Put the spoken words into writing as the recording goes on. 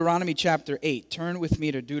Deuteronomy chapter 8. Turn with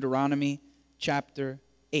me to Deuteronomy chapter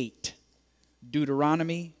 8.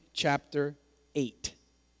 Deuteronomy chapter 8.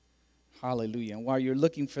 Hallelujah. And while you're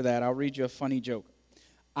looking for that, I'll read you a funny joke.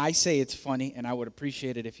 I say it's funny, and I would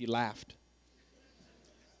appreciate it if you laughed.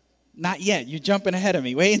 Not yet. You're jumping ahead of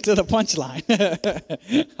me. Wait until the punchline.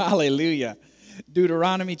 Hallelujah.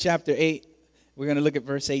 Deuteronomy chapter 8. We're going to look at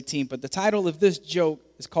verse 18. But the title of this joke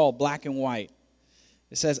is called Black and White.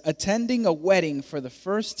 It says, attending a wedding for the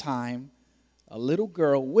first time, a little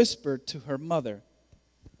girl whispered to her mother,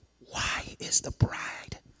 "Why is the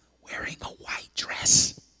bride wearing a white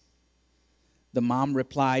dress?" The mom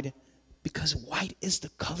replied, "Because white is the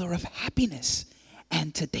color of happiness,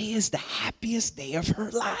 and today is the happiest day of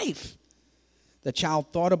her life." The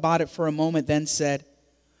child thought about it for a moment, then said,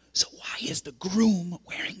 "So why is the groom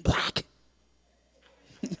wearing black?"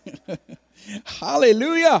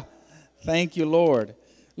 Hallelujah. Thank you, Lord.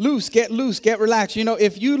 Loose, get relaxed. You know,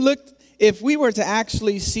 if we were to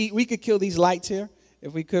actually see, we could kill these lights here,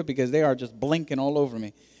 if we could, because they are just blinking all over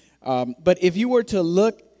me. But if you were to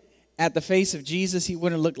look at the face of Jesus, he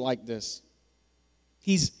wouldn't look like this.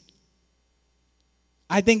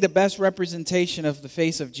 I think the best representation of the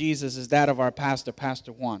face of Jesus is that of our pastor,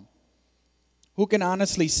 Pastor Juan. Who can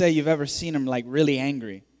honestly say you've ever seen him like really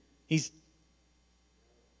angry? He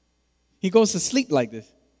goes to sleep like this.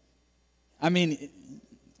 I mean,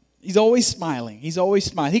 he's always smiling. He's always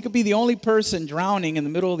smiling. He could be the only person drowning in the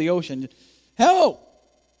middle of the ocean. Help!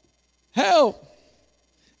 Help!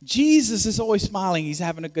 Jesus is always smiling. He's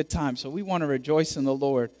having a good time. So we want to rejoice in the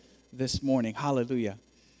Lord this morning. Hallelujah.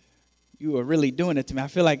 You are really doing it to me. I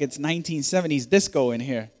feel like it's 1970s disco in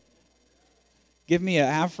here. Give me an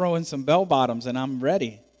afro and some bell bottoms and I'm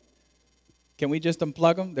ready. Can we just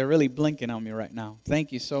unplug them? They're really blinking on me right now.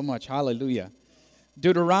 Thank you so much. Hallelujah.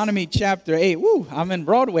 Deuteronomy chapter 8. Woo, I'm in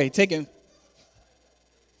Broadway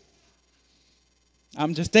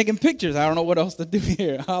I'm just taking pictures. I don't know what else to do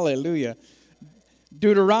here. Hallelujah.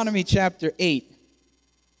 Deuteronomy chapter 8,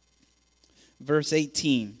 verse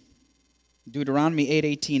 18. Deuteronomy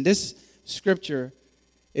 8:18. This scripture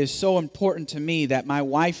is so important to me that my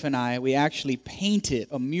wife and I, we actually painted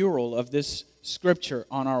a mural of this scripture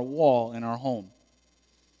on our wall in our home.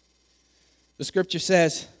 The scripture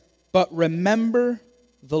says, "But remember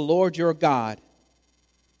the Lord your God,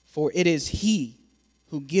 for it is He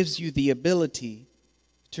who gives you the ability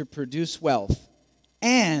to produce wealth."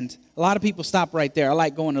 And a lot of people stop right there. I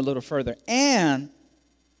like going a little further. "And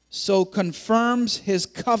so confirms His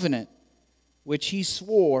covenant, which He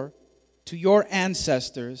swore to your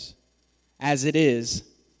ancestors as it is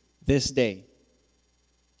this day."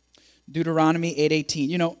 Deuteronomy 8:18.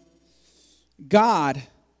 You know,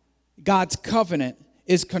 God's covenant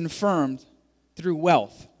is confirmed through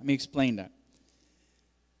wealth. Let me explain that.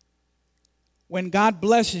 When God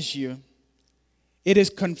blesses you, it is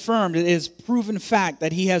confirmed, it is proven fact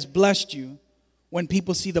that He has blessed you when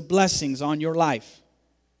people see the blessings on your life.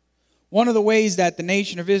 One of the ways that the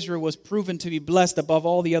nation of Israel was proven to be blessed above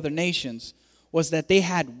all the other nations was that they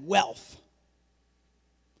had wealth.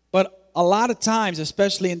 But a lot of times,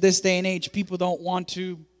 especially in this day and age, people don't want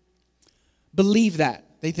to believe that.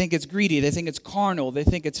 They think it's greedy. They think it's carnal. They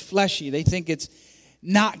think it's fleshy. They think it's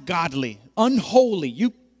not godly, unholy.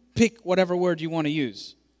 You pick whatever word you want to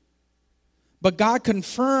use. But God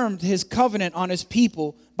confirmed His covenant on His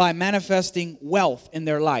people by manifesting wealth in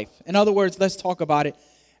their life. In other words, let's talk about it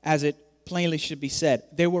as it plainly should be said.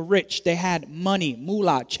 They were rich. They had money,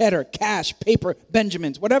 moolah, cheddar, cash, paper,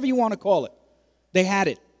 Benjamins, whatever you want to call it. They had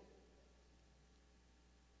it.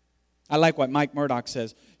 I like what Mike Murdoch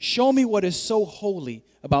says. Show me what is so holy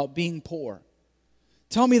about being poor.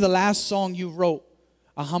 Tell me the last song you wrote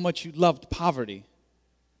on how much you loved poverty.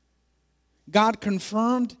 God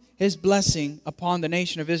confirmed His blessing upon the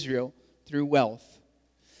nation of Israel through wealth.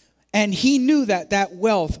 And He knew that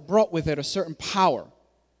wealth brought with it a certain power.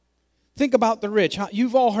 Think about the rich.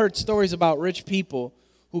 You've all heard stories about rich people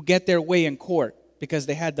who get their way in court because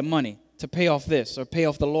they had the money to pay off this or pay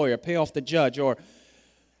off the lawyer, pay off the judge, or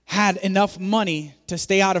had enough money to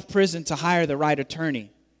stay out of prison to hire the right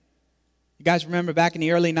attorney. You guys remember back in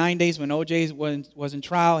the early 90s when O.J. was in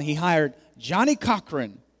trial, he hired Johnny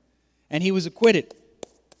Cochran, and he was acquitted.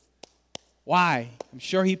 Why? I'm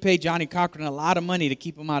sure he paid Johnny Cochran a lot of money to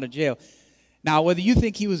keep him out of jail. Now, whether you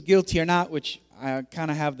think he was guilty or not, which I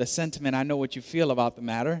kind of have the sentiment, I know what you feel about the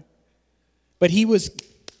matter, but he was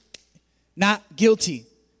not guilty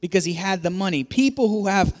because he had the money. People who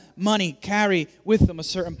have money carry with them a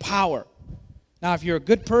certain power. Now, if you're a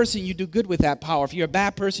good person, you do good with that power. If you're a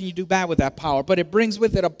bad person, you do bad with that power. But it brings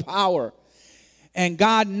with it a power. And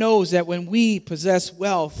God knows that when we possess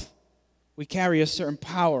wealth, We carry a certain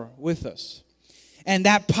power with us. And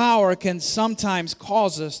that power can sometimes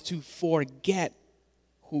cause us to forget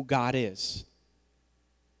who God is.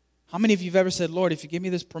 How many of you have ever said, Lord, if you give me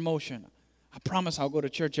this promotion, I promise I'll go to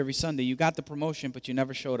church every Sunday. You got the promotion, but you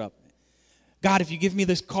never showed up. God, if you give me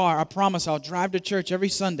this car, I promise I'll drive to church every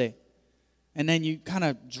Sunday. And then you kind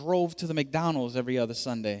of drove to the McDonald's every other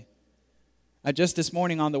Sunday. Just this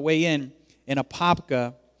morning on the way in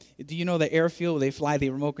Apopka, do you know the airfield where they fly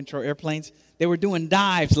the remote control airplanes? They were doing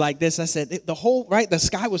dives like this. I said, the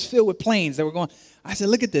sky was filled with planes. They were going. I said,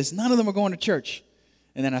 look at this. None of them are going to church.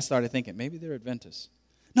 And then I started thinking, maybe they're Adventists.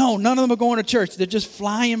 No, none of them are going to church. They're just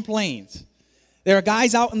flying planes. There are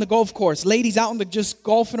guys out in the golf course, ladies out in the just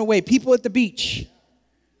golfing away, people at the beach.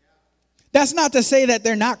 That's not to say that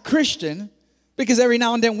they're not Christian, because every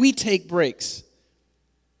now and then we take breaks.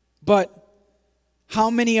 But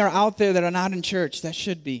how many are out there that are not in church that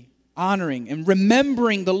should be honoring and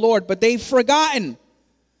remembering the Lord, but they've forgotten?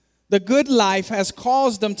 The good life has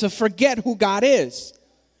caused them to forget who God is.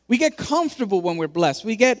 We get comfortable when we're blessed.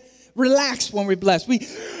 We get relaxed when we're blessed.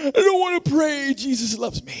 I don't want to pray. Jesus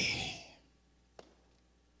loves me.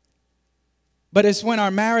 But it's when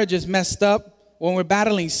our marriage is messed up, when we're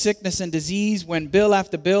battling sickness and disease, when bill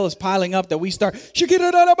after bill is piling up, that we start,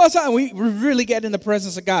 and we really get in the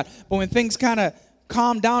presence of God. But when things kind of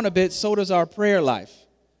calm down a bit, so does our prayer life.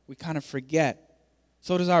 We kind of forget.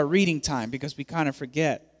 So does our reading time, because we kind of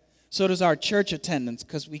forget. So does our church attendance,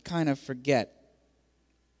 because we kind of forget.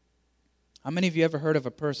 How many of you ever heard of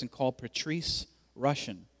a person called Patrice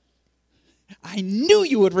Rushen? I knew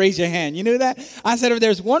you would raise your hand. You knew that? I said, if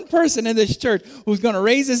there's one person in this church who's going to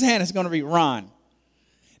raise his hand, it's going to be Ron.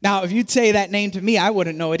 Now, if you'd say that name to me, I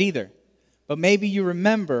wouldn't know it either. But maybe you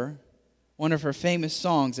remember one of her famous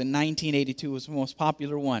songs in 1982 was the most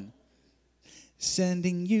popular one.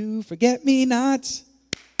 Sending you forget-me-nots.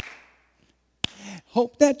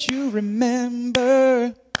 Hope that you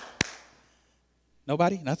remember.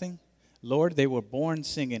 Nobody? Nothing? Lord, they were born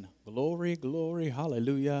singing, glory, glory,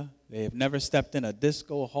 hallelujah. They have never stepped in a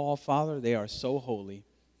disco hall, Father. They are so holy.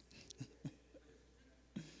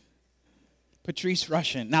 Patrice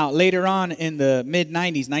Rushen. Now, later on in the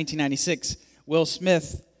mid-90s, 1996, Will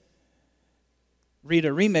Smith read a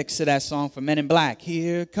remix to that song for Men in Black.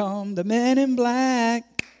 Here come the Men in Black.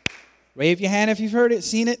 Wave your hand if you've heard it,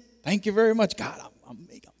 seen it. Thank you very much. God, I'm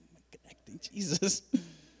connecting, Jesus.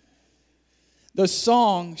 The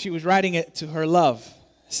song, she was writing it to her love,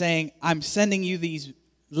 saying, I'm sending you these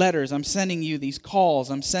letters, I'm sending you these calls,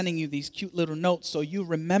 I'm sending you these cute little notes so you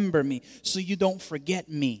remember me, so you don't forget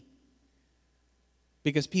me.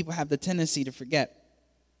 Because people have the tendency to forget.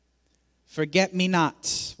 Forget Me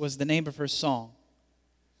Not was the name of her song.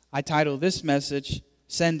 I titled this message,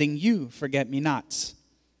 Sending You Forget Me Nots.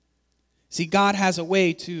 See, God has a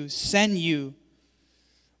way to send you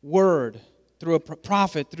word through a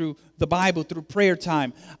prophet, through the Bible, through prayer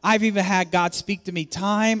time. I've even had God speak to me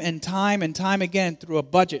time and time and time again through a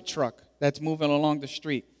budget truck that's moving along the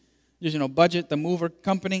street. Just, Budget, the mover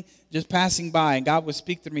company, just passing by, and God would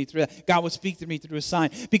speak to me through that. God would speak to me through a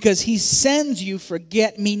sign, because he sends you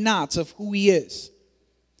forget-me-nots of who he is.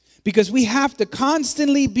 Because we have to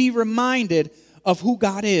constantly be reminded of who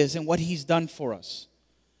God is and what he's done for us.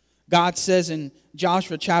 God says in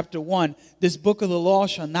Joshua chapter 1, this book of the law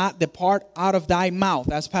shall not depart out of thy mouth.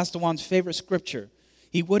 That's Pastor Juan's favorite scripture.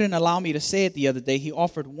 He wouldn't allow me to say it the other day. He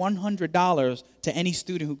offered $100 to any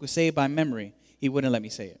student who could say it by memory. He wouldn't let me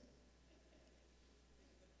say it.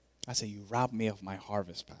 I said, you robbed me of my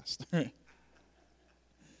harvest, Pastor.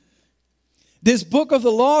 This book of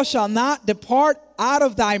the law shall not depart out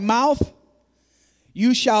of thy mouth.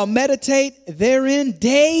 You shall meditate therein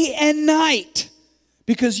day and night,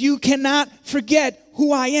 because you cannot forget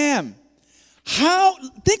who I am.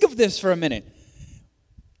 Think of this for a minute.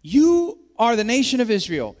 You are the nation of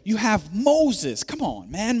Israel. You have Moses. Come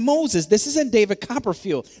on, man. Moses. This isn't David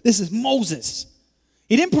Copperfield. This is Moses.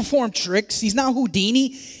 He didn't perform tricks. He's not Houdini.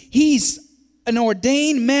 He's an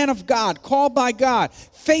ordained man of God, called by God,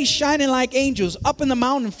 face shining like angels, up in the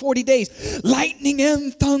mountain in 40 days, lightning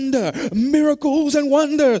and thunder, miracles and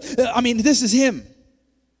wonders. This is him.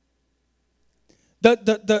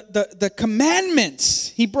 The commandments,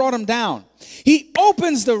 he brought them down. He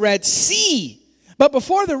opens the Red Sea. But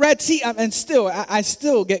before the Red Sea, I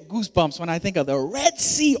still get goosebumps when I think of the Red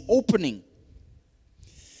Sea opening.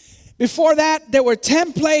 Before that, there were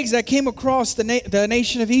 10 plagues that came across the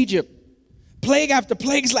nation of Egypt. Plague after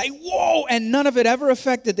plague is like, whoa, and none of it ever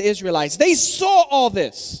affected the Israelites. They saw all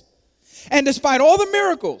this. And despite all the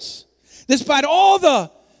miracles, despite all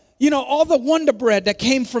the wonder bread that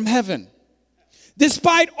came from heaven,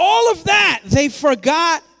 despite all of that, they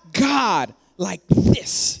forgot God. like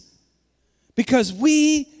this. Because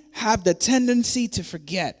we have the tendency to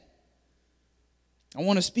forget. I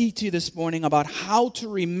want to speak to you this morning about how to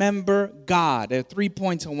remember God. There are 3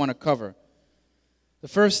 points I want to cover. The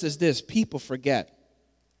first is this: people forget.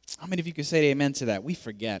 How many of you can say amen to that? We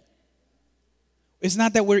forget. It's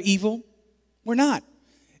not that we're evil. We're not.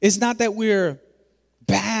 It's not that we're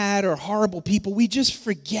bad or horrible people. We just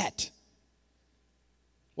forget.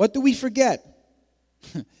 What do we forget?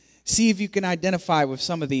 See if you can identify with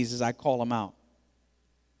some of these as I call them out.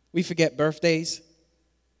 We forget birthdays.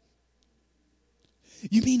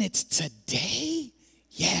 You mean it's today?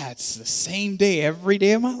 Yeah, it's the same day every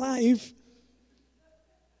day of my life.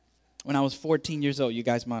 When I was 14 years old, you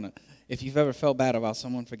guys might, if you've ever felt bad about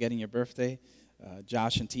someone forgetting your birthday,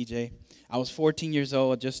 Josh and TJ, I was 14 years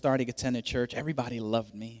old, just starting attending church. Everybody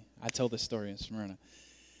loved me. I told this story in Smyrna.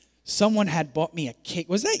 Someone had bought me a cake.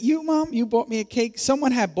 Was that you, Mom? You bought me a cake?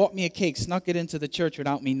 Someone had bought me a cake, snuck it into the church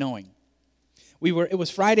without me knowing. It was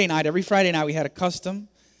Friday night. Every Friday night we had a custom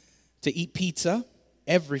to eat pizza.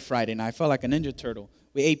 Every Friday night. I felt like a Ninja Turtle.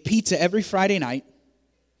 We ate pizza every Friday night.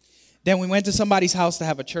 Then we went to somebody's house to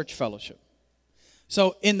have a church fellowship.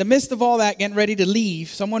 So in the midst of all that, getting ready to leave,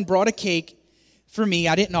 someone brought a cake for me.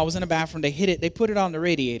 I didn't know. I was in the bathroom. They hid it. They put it on the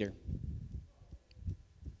radiator.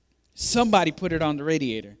 Somebody put it on the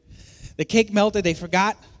radiator. The cake melted. They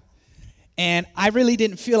forgot. And I really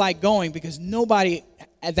didn't feel like going because nobody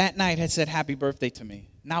at that night had said happy birthday to me.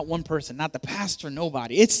 Not one person. Not the pastor.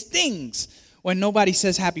 Nobody. It stings when nobody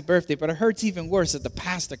says happy birthday, but it hurts even worse that the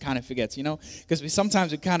pastor kind of forgets, you know? Because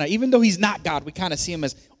sometimes we kind of, even though he's not God, we kind of see him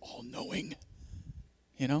as all-knowing,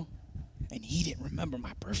 you know? And he didn't remember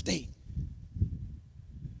my birthday.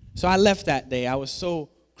 So I left that day. I was so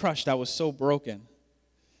crushed. I was so broken.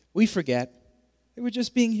 We forget. They were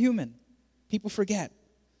just being human. People forget.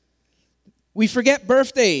 We forget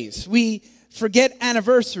birthdays. We forget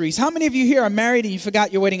anniversaries. How many of you here are married and you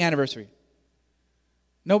forgot your wedding anniversary?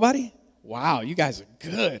 Nobody? Wow, you guys are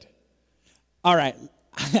good. All right.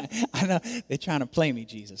 I know they're trying to play me,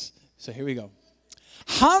 Jesus. So here we go.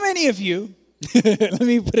 How many of you, let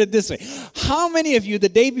me put it this way. How many of you the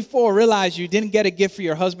day before realized you didn't get a gift for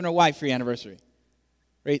your husband or wife for your anniversary?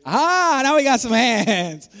 Right? Now we got some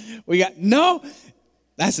hands. No?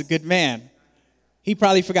 That's a good man. He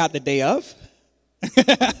probably forgot the day of.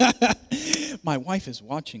 My wife is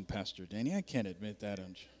watching, Pastor Danny. I can't admit that.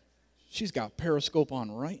 She's got Periscope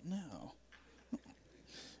on right now.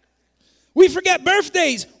 We forget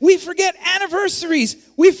birthdays. We forget anniversaries.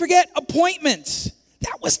 We forget appointments.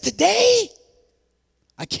 That was today.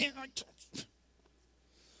 I can't.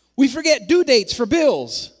 We forget due dates for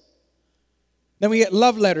bills. Then we get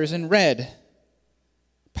love letters in red.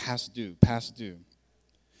 Past due, past due.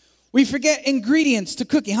 We forget ingredients to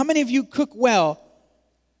cooking. How many of you cook well?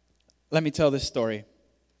 Let me tell this story.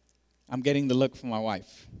 I'm getting the look from my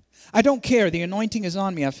wife. I don't care. The anointing is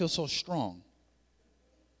on me. I feel so strong.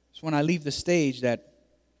 It's when I leave the stage that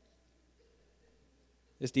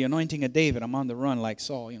it's the anointing of David. I'm on the run like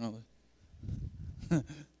Saul, you know.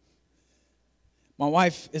 My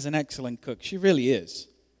wife is an excellent cook. She really is.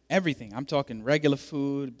 Everything. I'm talking regular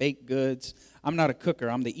food, baked goods. I'm not a cooker.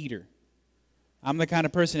 I'm the eater. I'm the kind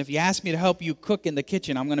of person, if you ask me to help you cook in the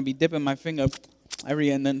kitchen, I'm going to be dipping my finger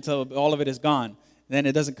and then until all of it is gone. Then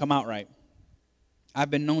it doesn't come out right. I've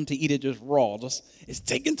been known to eat it just raw. It's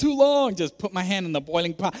taking too long. Just put my hand in the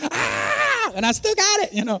boiling pot. And I still got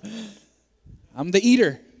it, you know. I'm the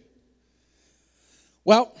eater.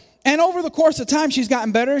 Well, and over the course of time, she's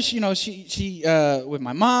gotten better. She with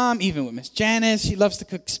my mom, even with Miss Janice, she loves to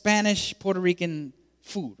cook Spanish, Puerto Rican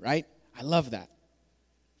food, right? I love that.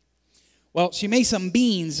 Well, she made some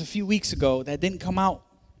beans a few weeks ago that didn't come out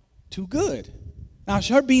too good. Now,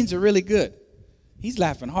 her beans are really good. He's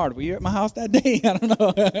laughing hard. Were you at my house that day? I don't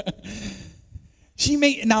know.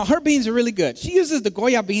 Now, her beans are really good. She uses the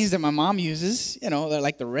Goya beans that my mom uses. You know, they're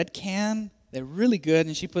like the red can. They're really good.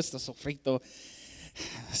 And she puts the sofrito,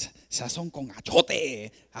 sazon con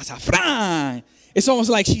achote, azafrán. It's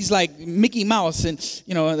almost like she's like Mickey Mouse. And,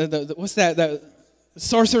 you know, what's that? The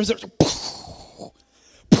sorcerers.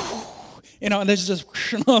 You know, and there's just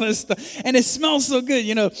all this stuff. And it smells so good,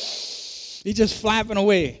 you know. You're just flapping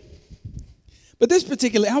away. But this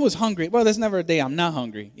particular, I was hungry. Well, there's never a day I'm not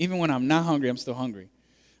hungry. Even when I'm not hungry, I'm still hungry.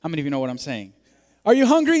 How many of you know what I'm saying? Are you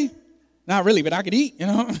hungry? Not really, but I could eat, you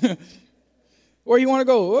know. Where you want to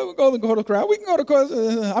go? We'll go to the crowd. We can go to crowd.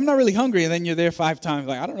 I'm not really hungry. And then you're there 5 times.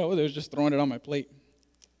 Like, I don't know. They're just throwing it on my plate.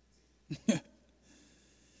 Well,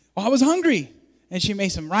 I was hungry. And she made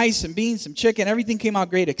some rice, some beans, some chicken. Everything came out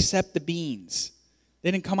great except the beans.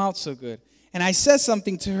 They didn't come out so good. And I said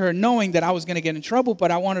something to her knowing that I was going to get in trouble,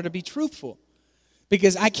 but I wanted to be truthful.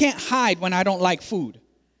 because I can't hide when I don't like food.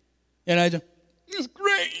 And I just, it's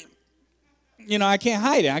great. I can't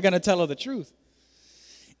hide it. I got to tell her the truth.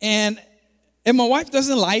 And my wife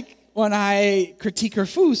doesn't like when I critique her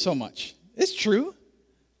food so much. It's true.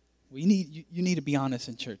 You need to be honest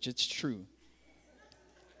in church. It's true.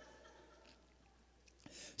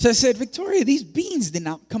 So I said, Victoria, these beans did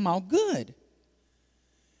not come out good.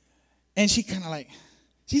 And she kind of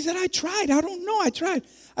she said, I tried. I don't know. I tried.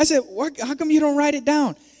 I said, how come you don't write it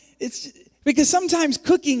down? It's because sometimes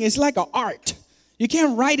cooking is like an art. You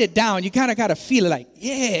can't write it down. You kind of got to feel it like,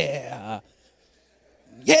 yeah.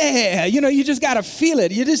 You just got to feel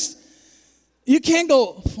it. You can't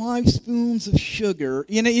go 5 spoons of sugar.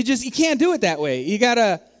 You can't do it that way. You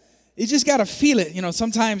just got to feel it.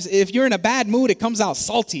 Sometimes if you're in a bad mood, it comes out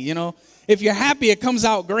salty, If you're happy, it comes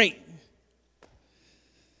out great.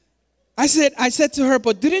 I said to her,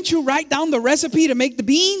 but didn't you write down the recipe to make the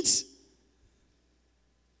beans?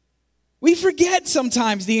 We forget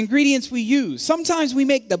sometimes the ingredients we use. Sometimes we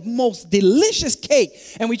make the most delicious cake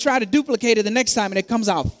and we try to duplicate it the next time and it comes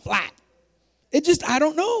out flat. I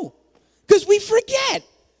don't know. Because we forget.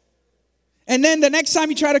 And then the next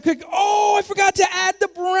time you try to cook, I forgot to add the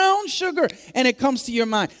brown sugar. And it comes to your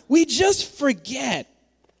mind. We just forget.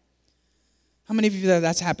 How many of you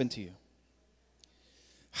that's happened to you?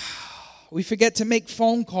 We forget to make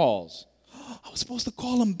phone calls. I was supposed to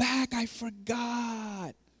call them back. I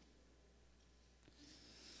forgot.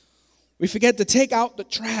 We forget to take out the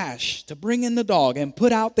trash, to bring in the dog and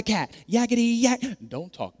put out the cat. Yakety yak.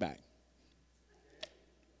 Don't talk back.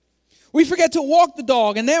 We forget to walk the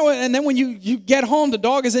dog, and then when you get home, the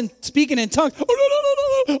dog is speaking in tongues,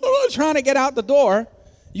 trying to get out the door.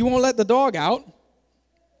 You won't let the dog out.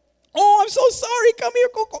 Oh, I'm so sorry. Come here,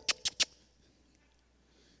 Coco.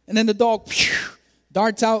 And then the dog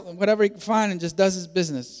darts out whatever he can find and just does his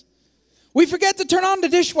business. We forget to turn on the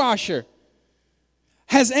dishwasher.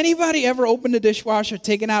 Has anybody ever opened the dishwasher,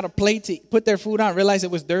 taken out a plate to put their food on, realized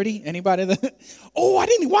it was dirty? Anybody? I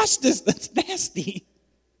didn't wash this. That's nasty.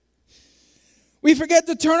 We forget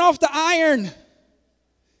to turn off the iron.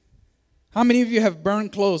 How many of you have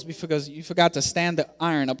burned clothes because you forgot to stand the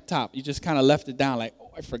iron up top? You just kind of left it down like,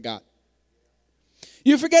 I forgot.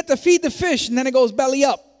 You forget to feed the fish and then it goes belly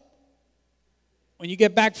up. When you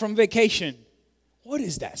get back from vacation, what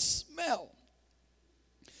is that smell?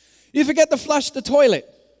 You forget to flush the toilet.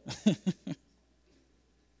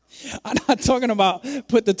 I'm not talking about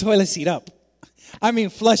put the toilet seat up. I mean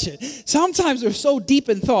flush it. Sometimes they're so deep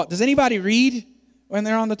in thought. Does anybody read when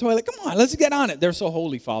they're on the toilet? Come on, let's get on it. They're so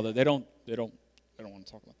holy, Father. They don't want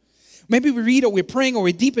to talk about it. Maybe we read or we're praying or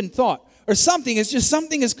we're deep in thought. Or something. It's just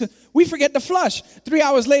something we forget to flush. 3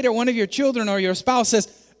 hours later, one of your children or your spouse says,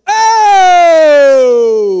 oh!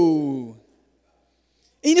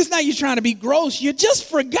 And it's not you trying to be gross. You just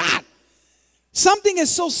forgot. Something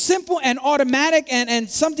is so simple and automatic and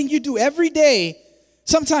something you do every day,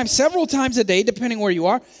 sometimes several times a day, depending where you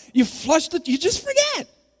are. You just forget.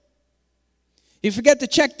 You forget to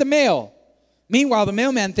check the mail. Meanwhile, the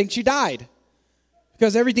mailman thinks you died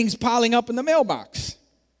because everything's piling up in the mailbox.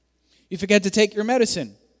 You forget to take your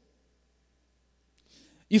medicine.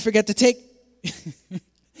 You forget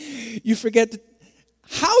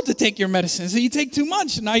how to take your medicine. So you take too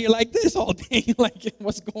much, and now you're like this all day. You're like,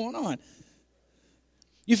 what's going on?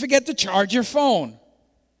 You forget to charge your phone.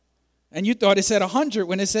 And you thought it said 100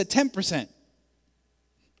 when it said 10%.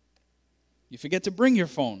 You forget to bring your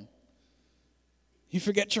phone. You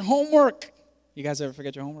forget your homework. You guys ever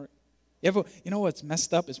forget your homework? You know what's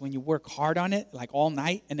messed up is when you work hard on it, like all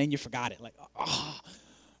night, and then you forgot it. Like,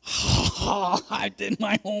 I did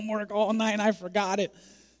my homework all night and I forgot it.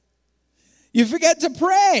 You forget to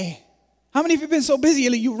pray. How many of you have been so busy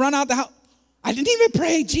you run out the house? I didn't even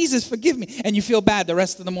pray. Jesus, forgive me. And you feel bad the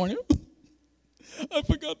rest of the morning. I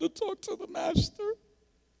forgot to talk to the master.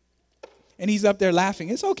 And he's up there laughing.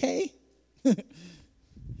 It's okay.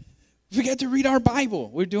 Forget to read our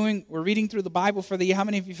Bible. We're reading through the Bible for the year. How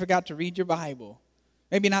many of you forgot to read your Bible?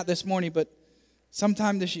 Maybe not this morning, but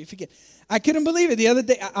sometime this year. Forget. I couldn't believe it. The other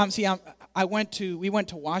day, we went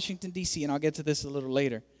to Washington, D.C., and I'll get to this a little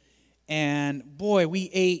later. And boy, we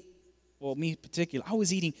ate, well, me in particular, I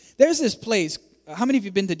was eating. There's this place. How many of you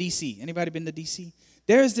have been to D.C.? Anybody been to D.C.?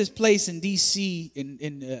 There's this place in D.C.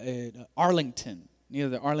 in Arlington, near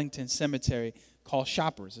the Arlington Cemetery, called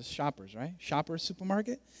Shoppers. It's Shoppers, right? Shoppers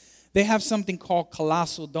Supermarket. They have something called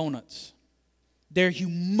Colossal Donuts. They're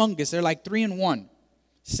humongous. They're like 3-in-1.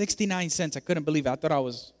 69 cents. I couldn't believe it. I thought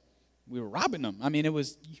we were robbing them. I mean, it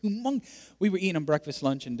was humongous. We were eating them breakfast,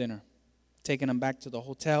 lunch, and dinner. Taking them back to the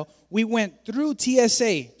hotel. We went through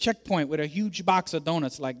TSA checkpoint with a huge box of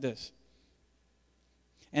donuts like this.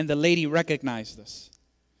 and the lady recognized us.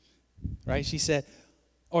 Right? She said,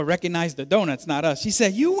 or recognized the donuts, not us. She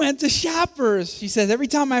said, you went to Shoppers. She says, every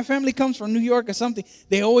time my family comes from New York or something,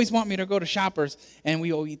 they always want me to go to Shoppers, and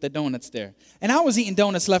we all eat the donuts there. And I was eating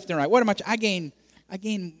donuts left and right. What am I gained,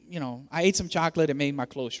 I ate some chocolate. It made my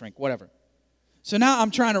clothes shrink, whatever. So now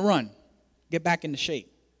I'm trying to run, get back into shape.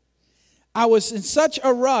 I was in such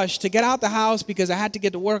a rush to get out the house because I had to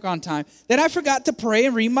get to work on time that I forgot to pray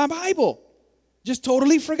and read my Bible. Just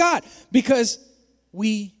totally forgot, because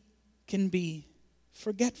we can be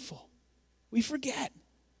forgetful. We forget.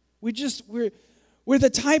 We're the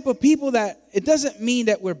type of people that it doesn't mean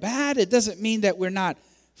that we're bad. It doesn't mean that we're not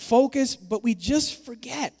focused, but we just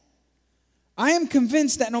forget. I am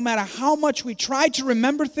convinced that no matter how much we try to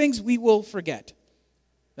remember things, we will forget.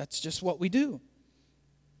 That's just what we do.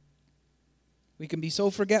 We can be so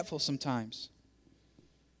forgetful sometimes.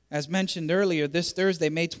 As mentioned earlier, this Thursday,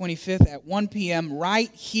 May 25th at 1 p.m.,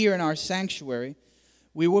 right here in our sanctuary,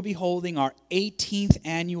 we will be holding our 18th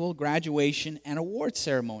annual graduation and award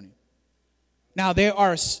ceremony. Now, there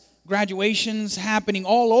are graduations happening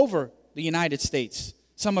all over the United States.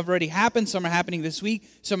 Some have already happened. Some are happening this week.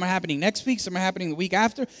 Some are happening next week. Some are happening the week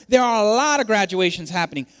after. There are a lot of graduations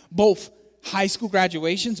happening, both high school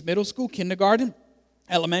graduations, middle school, kindergarten,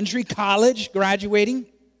 elementary, college, graduating,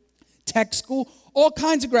 tech school, all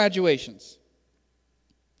kinds of graduations.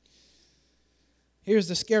 Here's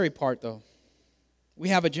the scary part, though. We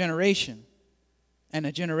have a generation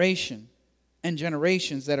and generations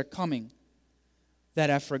that are coming that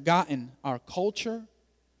have forgotten our culture,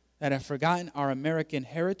 that have forgotten our American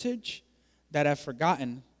heritage, that have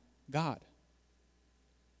forgotten God.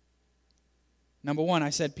 Number one, I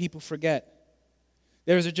said people forget.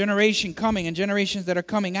 There's a generation coming and generations that are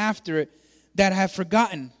coming after it that have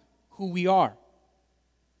forgotten who we are.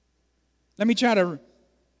 Let me try to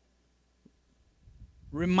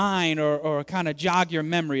remind or kind of jog your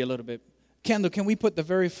memory a little bit. Kendall, can we put the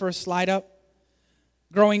very first slide up?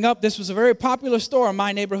 Growing up, this was a very popular store in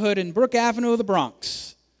my neighborhood in Brook Avenue of the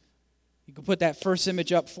Bronx. You can put that first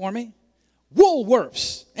image up for me.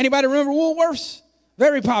 Woolworths. Anybody remember Woolworths?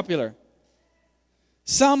 Very popular.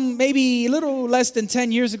 Some, maybe a little less than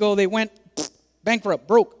 10 years ago, they went bankrupt,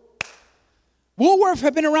 broke. Woolworth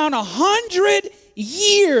had been around 100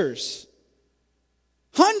 years.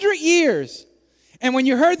 100 years. And when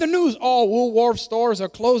you heard the news, all Woolworth stores are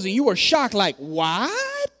closing, you were shocked, like, what?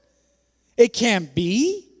 It can't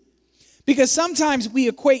be. Because sometimes we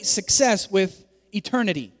equate success with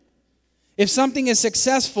eternity. If something is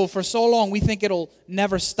successful for so long, we think it'll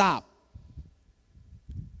never stop.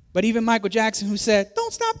 But even Michael Jackson, who said,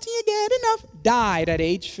 don't stop till you get enough, died at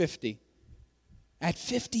age 50. At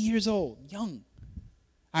 50 years old, young.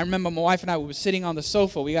 I remember my wife and I were sitting on the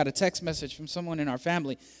sofa. We got a text message from someone in our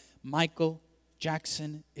family. Michael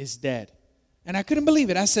Jackson is dead. And I couldn't believe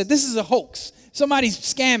it. I said, this is a hoax. Somebody's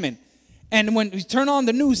scamming. And when we turn on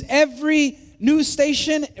the news, every news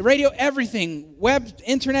station, radio, everything, web,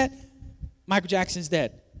 internet, Michael Jackson's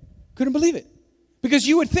dead. Couldn't believe it. Because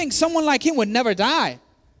you would think someone like him would never die.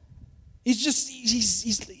 He's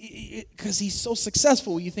because he's so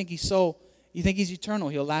successful. You think he's eternal.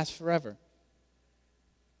 He'll last forever.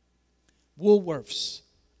 Woolworths,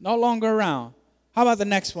 no longer around. How about the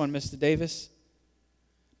next one, Mr. Davis?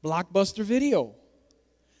 Blockbuster Video.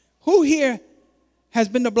 Who here has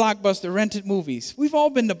been to Blockbuster, rented movies? We've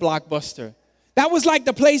all been to Blockbuster. That was like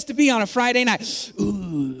the place to be on a Friday night.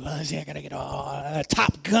 Ooh, I gotta get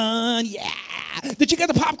Top Gun, yeah. Did you get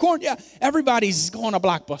the popcorn? Yeah. Everybody's going to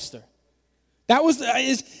Blockbuster. That was,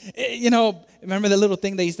 remember the little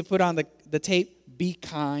thing they used to put on the tape? Be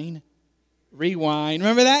kind, rewind.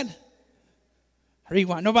 Remember that?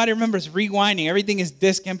 Rewind. Nobody remembers rewinding. Everything is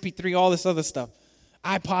disc, MP3, all this other stuff.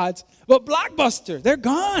 iPods. But Blockbuster, they're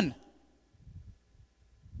gone.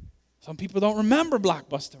 Some people don't remember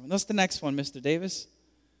Blockbuster. What's the next one, Mr. Davis?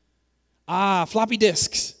 Floppy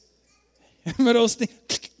disks. Remember those things?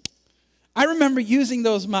 I remember using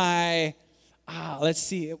those it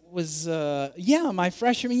was, my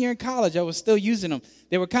freshman year in college. I was still using them.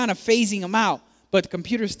 They were kind of phasing them out, but the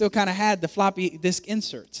computer still kind of had the floppy disk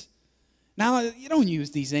inserts. Now, you don't use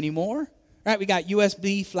these anymore, right? We got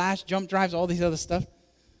USB, flash, jump drives, all these other stuff.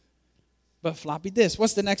 But floppy disk.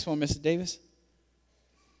 What's the next one, Mr. Davis?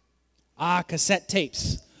 Cassette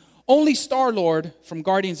tapes. Only Star-Lord from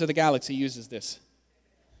Guardians of the Galaxy uses this.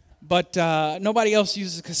 But nobody else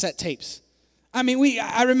uses cassette tapes. I mean,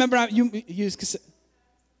 I remember you use cassette.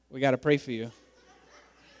 We got to pray for you.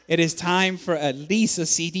 It is time for at least a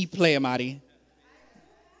CD player, Marty.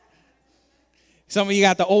 Some of you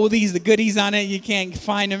got the oldies, the goodies on it. You can't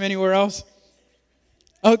find them anywhere else.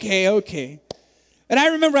 Okay. And I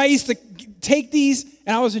remember I used to take these,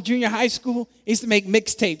 and I was in junior high school. I used to make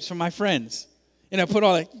mixtapes for my friends. And I put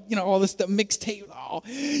all that, all this stuff, mixtape. Oh,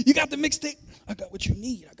 you got the mixtape? I got what you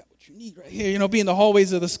need. I got what you need right here. Be in the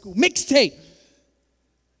hallways of the school. Mixtape.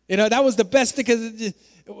 That was the best thing. Because,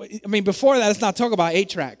 before that, let's not talk about 8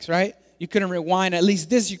 tracks, right? You couldn't rewind. At least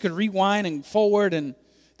this, you could rewind and forward and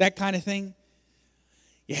that kind of thing.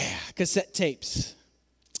 Yeah, cassette tapes.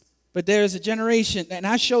 But there's a generation, and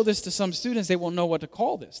I show this to some students, they won't know what to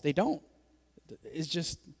call this. They don't. It's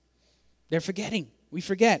just, they're forgetting. We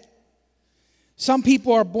forget. Some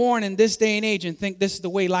people are born in this day and age and think this is the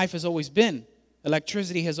way life has always been.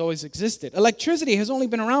 Electricity has always existed. Electricity has only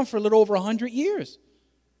been around for a little over 100 years.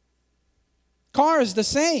 Cars, the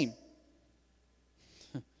same.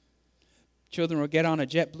 Children will get on a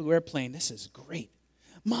JetBlue airplane. This is great.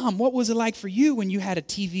 Mom, what was it like for you when you had a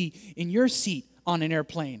TV in your seat on an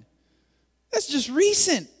airplane? That's just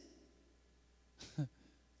recent.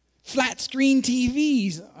 Flat screen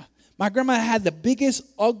TVs. My grandma had the biggest,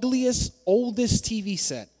 ugliest, oldest TV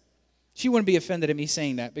set. She wouldn't be offended at me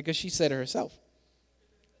saying that because she said it herself.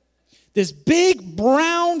 This big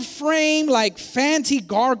brown frame, like fancy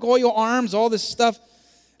gargoyle arms, all this stuff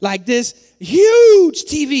like this. Huge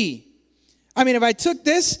TV. If I took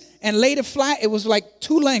this and laid it flat, it was like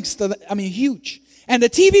 2 lengths. Huge. And the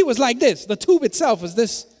TV was like this. The tube itself was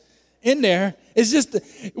this in there. It's just,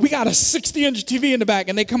 we got a 60-inch TV in the back,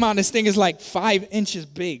 and they come out, and this thing is like 5 inches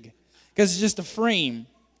big because it's just a frame.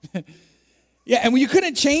 Yeah, and when you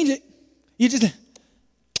couldn't change it, you just...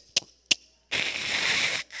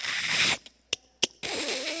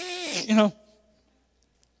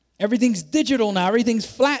 Everything's digital now. Everything's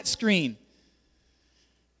flat screen.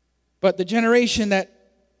 But the generation that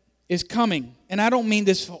is coming, and I don't mean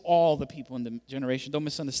this for all the people in the generation, don't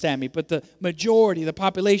misunderstand me, but the majority, the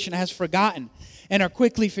population has forgotten and are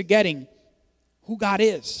quickly forgetting who God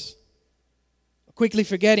is, quickly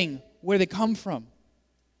forgetting where they come from.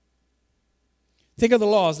 Think of the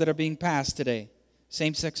laws that are being passed today.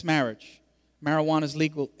 Same-sex marriage. Marijuana is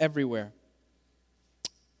legal everywhere.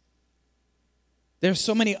 There's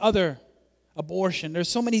so many other abortion. There's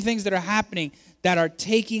so many things that are happening that are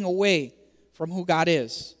taking away from who God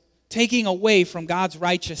is. Taking away from God's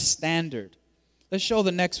righteous standard. Let's show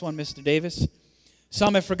the next one, Mr. Davis.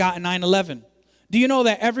 Some have forgotten 9/11. Do you know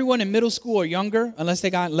that everyone in middle school or younger, unless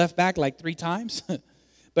they got left back like 3 times,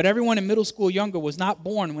 but everyone in middle school or younger was not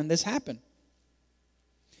born when this happened?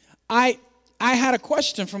 I had a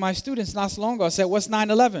question for my students not so long ago. I said, what's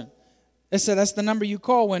 9/11? They said, that's the number you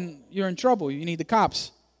call when you're in trouble. You need the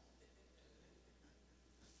cops.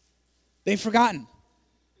 They've forgotten.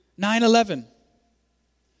 9/11.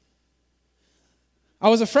 I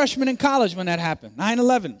was a freshman in college when that happened.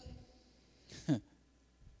 9/11.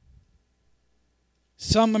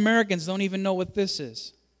 Some Americans don't even know what this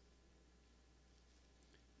is.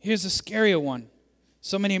 Here's a scarier one.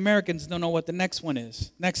 So many Americans don't know what the next one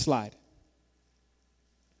is. Next slide.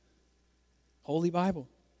 Holy Bible.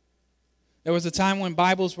 There was a time when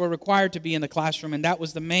Bibles were required to be in the classroom, and that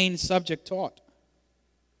was the main subject taught.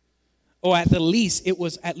 Or at the least, it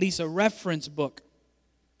was at least a reference book.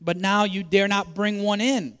 But now you dare not bring one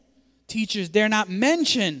in. Teachers dare not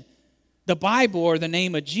mention the Bible or the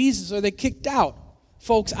name of Jesus, or they're kicked out.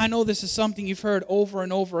 Folks, I know this is something you've heard over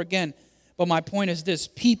and over again, but my point is this: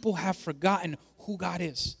 people have forgotten who God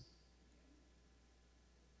is.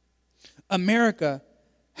 America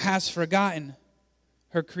has forgotten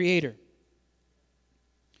her Creator.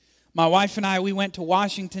 My wife and I, we went to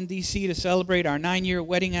Washington, D.C. to celebrate our 9-year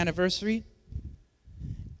wedding anniversary.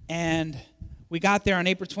 And we got there on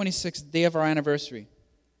April 26th, the day of our anniversary.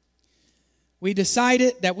 We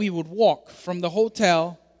decided that we would walk from the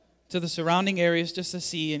hotel to the surrounding areas just to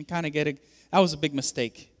see and kind of get that was a big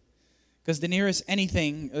mistake. Because the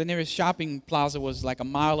nearest shopping plaza was like a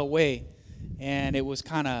mile away. And it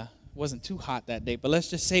wasn't too hot that day. But let's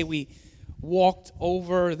just say we walked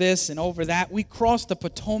over this and over that. We crossed the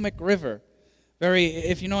Potomac River.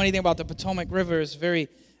 If you know anything about the Potomac River, it's a very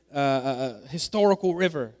historical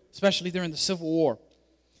river, especially during the Civil War.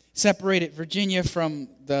 Separated Virginia from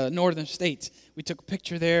the northern states. We took a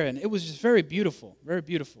picture there, and it was just very beautiful,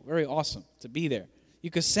 very awesome to be there. You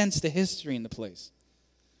could sense the history in the place.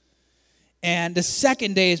 And the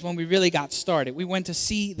second day is when we really got started. We went to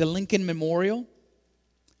see the Lincoln Memorial.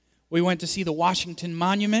 We went to see the Washington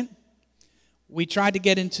Monument. We tried to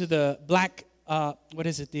get into the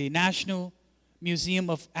the National Museum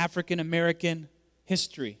of African American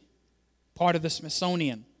History, part of the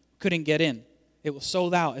Smithsonian. Couldn't get in. It was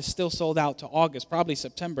sold out. It's still sold out to August, probably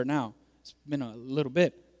September now. It's been a little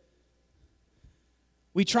bit.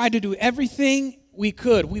 We tried to do everything we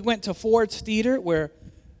could. We went to Ford's Theater where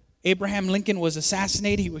Abraham Lincoln was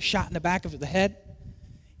assassinated. He was shot in the back of the head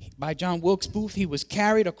by John Wilkes Booth. He was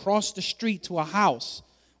carried across the street to a house.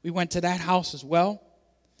 We went to that house as well.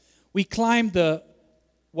 We climbed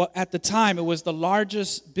at the time, it was the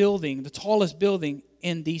largest building, the tallest building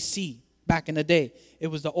in D.C. back in the day. It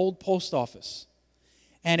was the old post office.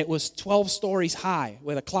 And it was 12 stories high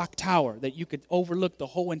with a clock tower that you could overlook the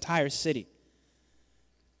whole entire city.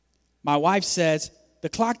 My wife says, the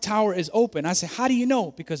clock tower is open. I said, how do you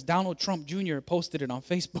know? Because Donald Trump Jr. posted it on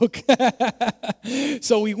Facebook.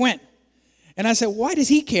 So we went. And I said, why does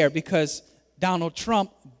he care? Because Donald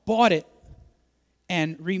Trump bought it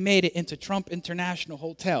and remade it into Trump International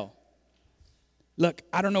Hotel. Look,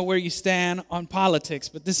 I don't know where you stand on politics,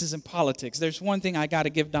 but this isn't politics. There's one thing I got to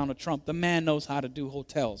give Donald Trump. The man knows how to do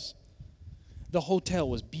hotels. The hotel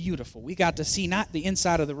was beautiful. We got to see not the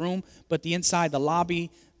inside of the room, but the inside, the lobby,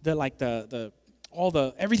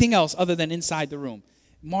 everything else other than inside the room.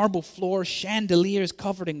 Marble floors, chandeliers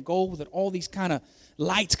covered in gold with all these kind of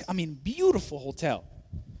lights. I mean, beautiful hotel.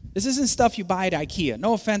 This isn't stuff you buy at IKEA.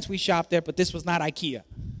 No offense, we shopped there, but this was not IKEA.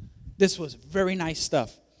 This was very nice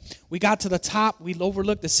stuff. We got to the top. We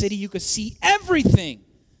overlooked the city. You could see everything.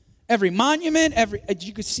 Every monument,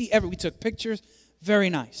 you could see we took pictures. Very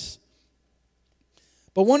nice.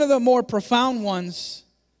 But one of the more profound ones,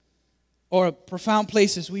 or profound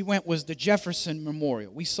places we went, was the Jefferson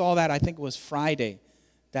Memorial. We saw that, I think it was Friday,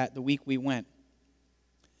 the week we went.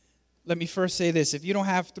 Let me first say this. If you don't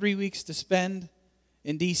have 3 weeks to spend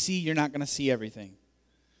in D.C., you're not going to see everything.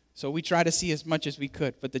 So we try to see as much as we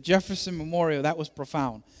could. But the Jefferson Memorial, that was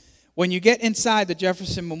profound. When you get inside the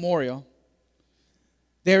Jefferson Memorial,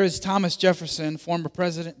 there is Thomas Jefferson, former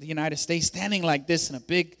president of the United States, standing like this in a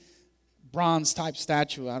big bronze-type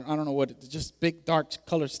statue. I don't know what, just big,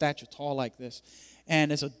 dark-colored statue, tall like this.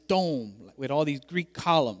 And there's a dome with all these Greek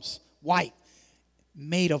columns, white,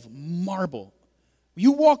 made of marble.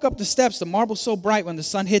 You walk up the steps, the marble's so bright when the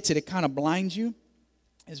sun hits it, it kind of blinds you.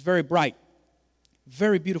 It's very bright.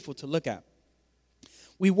 Very beautiful to look at.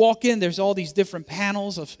 We walk in, there's all these different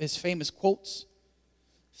panels of his famous quotes,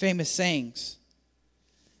 famous sayings.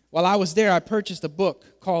 While I was there, I purchased a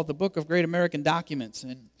book called The Book of Great American Documents.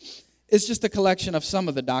 And it's just a collection of some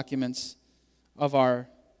of the documents of our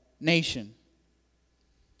nation.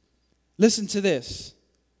 Listen to this,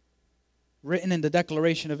 written in the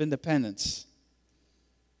Declaration of Independence.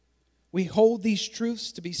 We hold these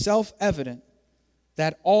truths to be self-evident,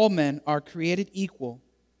 that all men are created equal,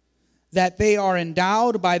 that they are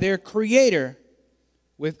endowed by their Creator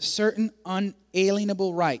with certain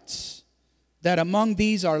unalienable rights, that among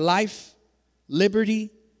these are life, liberty,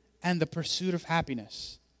 and the pursuit of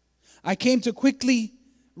happiness. I came to quickly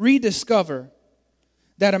rediscover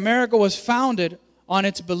that America was founded on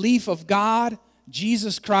its belief of God,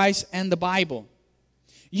 Jesus Christ, and the Bible.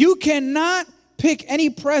 You cannot pick any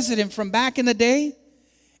president from back in the day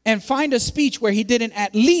and find a speech where he didn't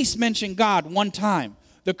at least mention God one time,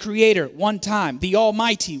 the Creator one time, the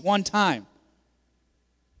Almighty one time.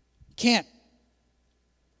 Can't.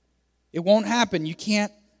 It won't happen. You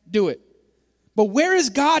can't do it. But where is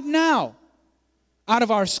God now? Out of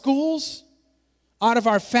our schools, out of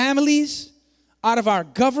our families, out of our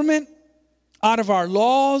government, out of our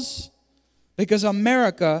laws, because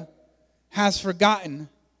America has forgotten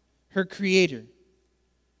her Creator.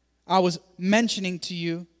 I was mentioning to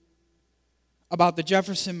you about the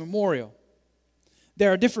Jefferson Memorial.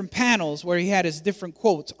 There are different panels where he had his different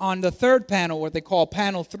quotes. On the third panel, what they call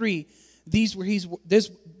panel 3, these were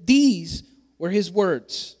his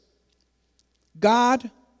words. God,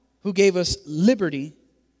 who gave us liberty,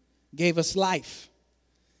 gave us life.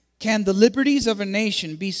 Can the liberties of a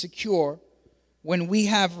nation be secure when we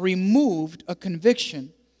have removed a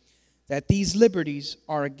conviction that these liberties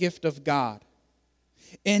are a gift of God?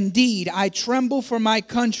 Indeed, I tremble for my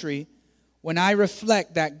country when I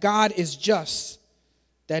reflect that God is just,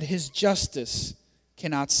 that His justice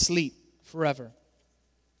cannot sleep forever.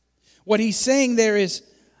 What he's saying there is,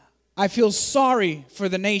 I feel sorry for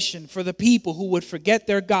the nation, for the people who would forget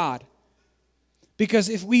their God. Because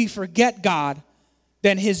if we forget God,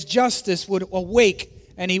 then His justice would awake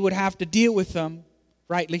and He would have to deal with them,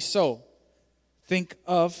 rightly so. Think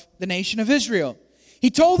of the nation of Israel. He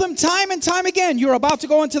told them time and time again, you're about to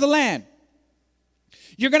go into the land.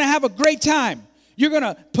 You're going to have a great time. You're going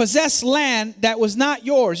to possess land that was not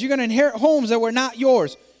yours. You're going to inherit homes that were not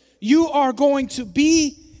yours. You are going to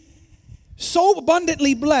be so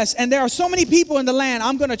abundantly blessed. And there are so many people in the land,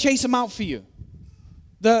 I'm going to chase them out for you.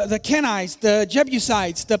 The Kenites, the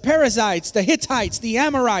Jebusites, the Perizzites, the Hittites, the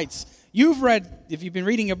Amorites. You've read, if you've been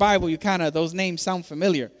reading your Bible, those names sound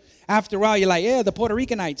familiar. After a while, you're like, yeah, the Puerto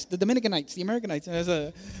Ricanites, the Dominicanites, the Americanites,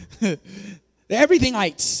 the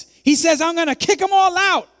everythingites. He says, I'm going to kick them all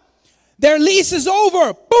out. Their lease is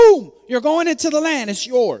over. Boom. You're going into the land. It's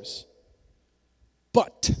yours.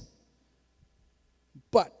 But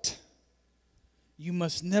you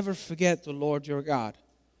must never forget the Lord your God,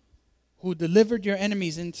 who delivered your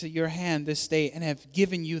enemies into your hand this day and have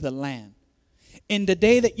given you the land. In the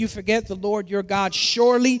day that you forget the Lord your God,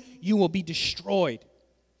 surely you will be destroyed.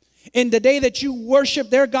 In the day that you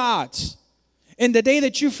worship their gods, in the day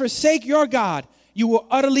that you forsake your God, you will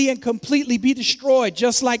utterly and completely be destroyed,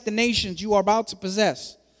 just like the nations you are about to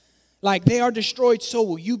possess. Like they are destroyed, so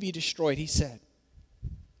will you be destroyed, he said.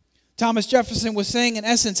 Thomas Jefferson was saying, in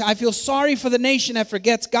essence, I feel sorry for the nation that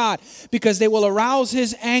forgets God, because they will arouse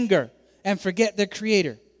his anger and forget their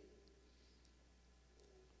Creator.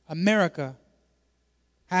 America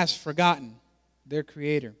has forgotten their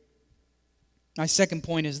Creator. My second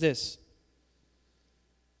point is this.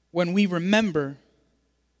 When we remember,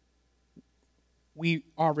 we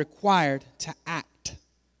are required to act,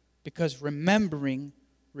 because remembering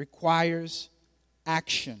requires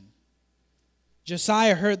action.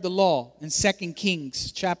 Josiah heard the law in 2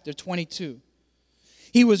 Kings chapter 22.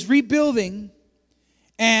 He was rebuilding,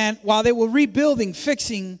 and while they were rebuilding,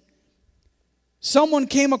 fixing, someone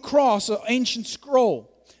came across an ancient scroll.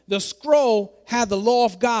 The scroll had the law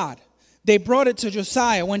of God. They brought it to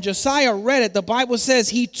Josiah. When Josiah read it, the Bible says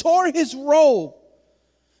he tore his robe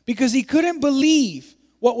because he couldn't believe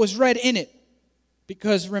what was read in it,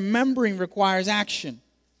 because remembering requires action.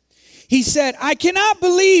 He said, I cannot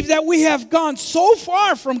believe that we have gone so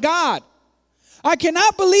far from God. I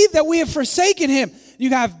cannot believe that we have forsaken him. You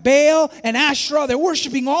have Baal and Asherah. They're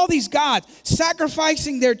worshiping all these gods,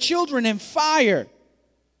 sacrificing their children in fire,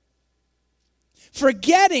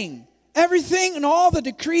 forgetting everything and all the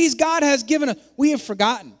decrees God has given us. We have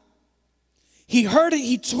forgotten. He heard it.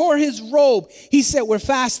 He tore his robe. He said, we're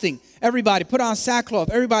fasting. Everybody put on sackcloth.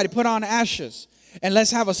 Everybody put on ashes. And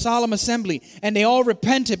let's have a solemn assembly. And they all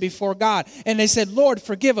repented before God. And they said, Lord,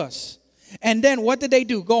 forgive us. And then what did they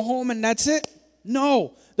do? Go home and that's it?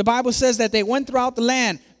 No. The Bible says that they went throughout the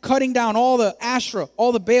land, cutting down all the Asherah,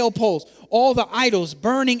 all the Baal poles, all the idols,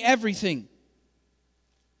 burning everything.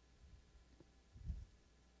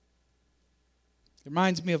 It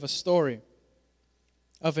reminds me of a story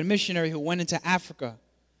of a missionary who went into Africa.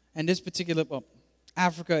 And this particular,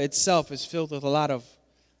 Africa itself is filled with a lot of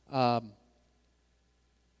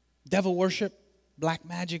devil worship, black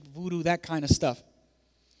magic, voodoo, that kind of stuff.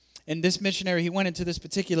 And this missionary, he went into this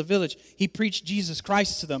particular village. He preached Jesus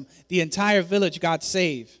Christ to them. The entire village got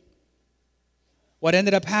saved. What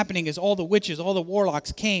ended up happening is all the witches, all the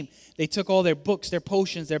warlocks came. They took all their books, their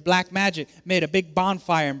potions, their black magic, made a big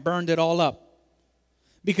bonfire and burned it all up.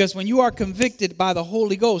 Because when you are convicted by the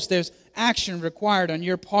Holy Ghost, there's action required on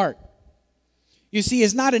your part. You see,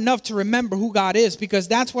 it's not enough to remember who God is, because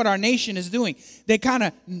that's what our nation is doing. They kind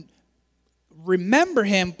of remember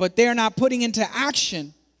him, but they're not putting into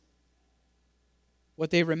action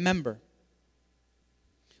what they remember.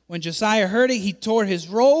 When Josiah heard it, he tore his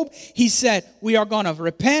robe. He said, we are going to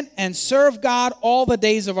repent and serve God all the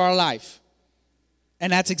days of our life.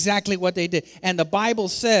 And that's exactly what they did. And the Bible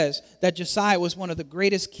says that Josiah was one of the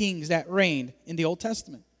greatest kings that reigned in the Old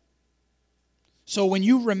Testament. So when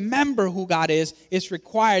you remember who God is, it's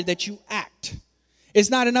required that you act. It's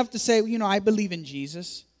not enough to say, I believe in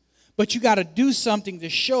Jesus. But you got to do something to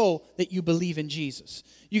show that you believe in Jesus.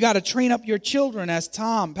 You got to train up your children, as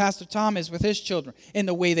Pastor Tom is with his children, in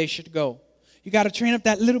the way they should go. You got to train up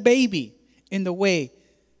that little baby in the way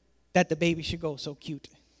that the baby should go. So cute.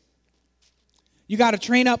 You got to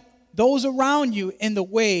train up those around you in the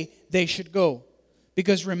way they should go.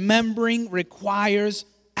 Because remembering requires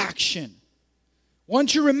action.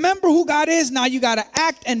 Once you remember who God is, now you got to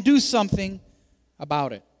act and do something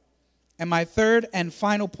about it. And my third and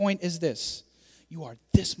final point is this. You are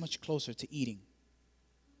this much closer to eating.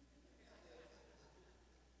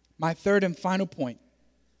 My third and final point.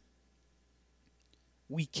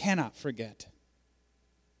 We cannot forget.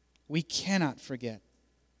 We cannot forget.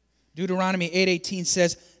 Deuteronomy 8:18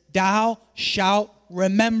 says, thou shalt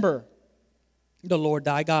remember the Lord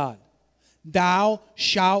thy God. Thou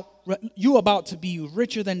shalt, you about to be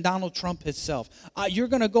richer than Donald Trump himself. You're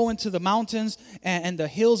going to go into the mountains and the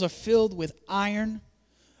hills are filled with iron,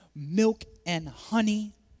 milk and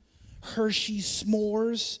honey, Hershey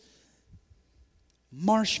s'mores,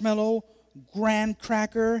 marshmallow, graham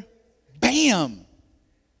cracker, bam.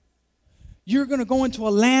 You're going to go into a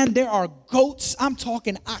land, there are goats. I'm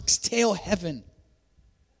talking oxtail heaven.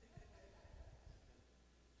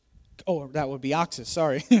 Oh, that would be oxes,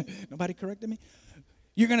 sorry. Nobody corrected me?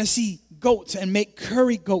 You're going to see goats and make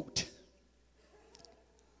curry goat.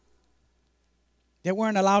 They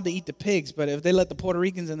weren't allowed to eat the pigs, but if they let the Puerto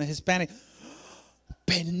Ricans and the Hispanic,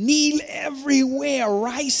 pernil everywhere,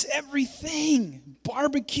 rice, everything,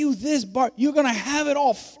 barbecue this, you're going to have it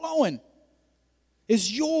all flowing.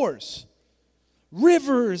 It's yours.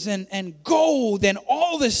 Rivers and gold and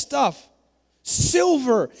all this stuff,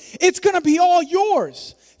 silver, it's going to be all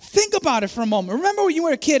yours. Think about it for a moment. Remember when you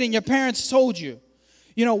were a kid and your parents told you,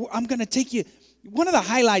 I'm going to take you. One of the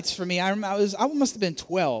highlights for me, I must have been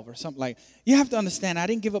 12 or something like. You have to understand, I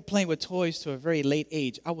didn't give up playing with toys to a very late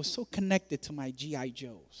age. I was so connected to my G.I.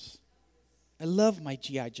 Joes. I love my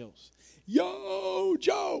G.I. Joes. Yo,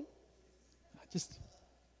 Joe. Just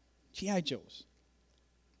G.I. Joes.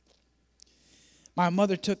 My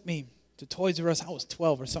mother took me to Toys R Us. I was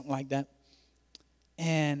 12 or something like that.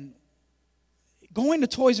 And going to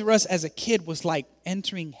Toys R Us as a kid was like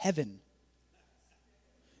entering heaven.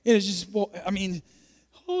 It was just,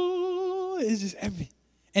 it's just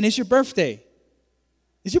and it's your birthday.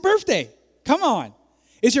 It's your birthday. Come on.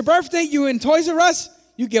 It's your birthday. You in Toys R Us,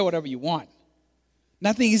 you get whatever you want.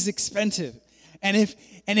 Nothing is expensive. And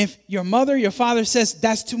if your mother, your father says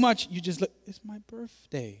that's too much, you just look, it's my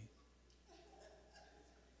birthday.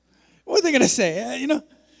 What are they going to say?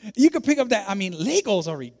 You could pick up that. Legos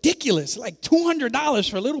are ridiculous. Like $200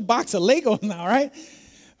 for a little box of Legos now, right?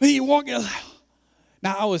 But you walk in.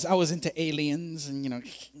 Now I was into aliens and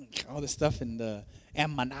all this stuff and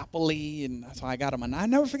Monopoly, and so I got I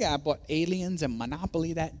never forget I bought aliens and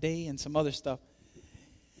Monopoly that day and some other stuff.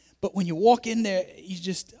 But when you walk in there, you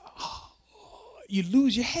just you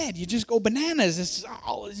lose your head. You just go bananas. It's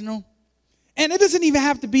and it doesn't even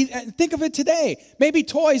have to be. Think of it today. Maybe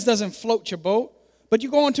toys doesn't float your boat, but you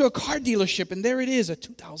go into a car dealership and there it is, a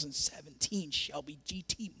 2017 Shelby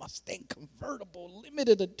GT Mustang convertible,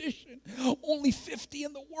 limited edition, only 50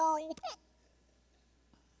 in the world.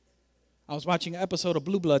 I was watching an episode of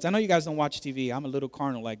Blue Bloods. I know you guys don't watch TV. I'm a little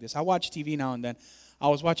carnal like this. I watch TV now and then. I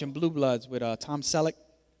was watching Blue Bloods with Tom Selleck,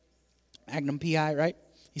 Magnum P.I., right?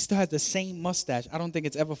 He still has the same mustache. I don't think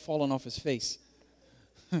it's ever fallen off his face.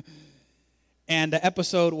 And the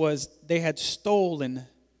episode was they had stolen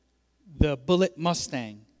the Bullet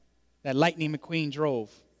Mustang that Lightning McQueen drove.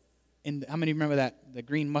 How many remember that? The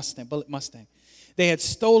green Mustang, Bullet Mustang. They had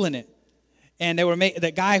stolen it. And they were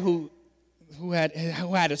the guy who had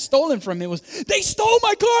it stolen from him was, they stole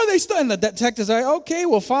my car, and the detectives are like, okay,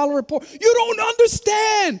 we'll file a report. You don't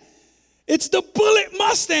understand. It's the Bullet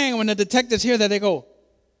Mustang. When the detectives hear that, they go,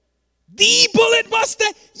 the Bullet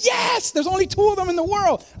Mustang? Yes, there's only 2 of them in the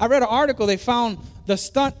world. I read an article, they found the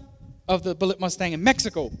stunt of the Bullet Mustang in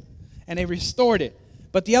Mexico, and they restored it.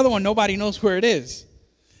 But the other one, nobody knows where it is.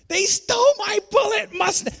 They stole my Bullet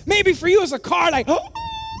Mustang. Maybe for you it's a car like,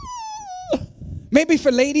 maybe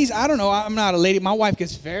for ladies, I don't know. I'm not a lady. My wife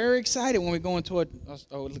gets very excited when we go into a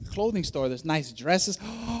clothing store. There's nice dresses.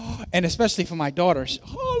 And especially for my daughter. She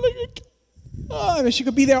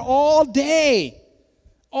could be there all day.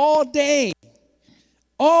 All day.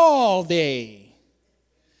 All day.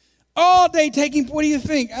 All day taking, what do you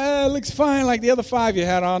think? It looks fine like the other 5 you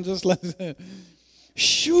had on. Just like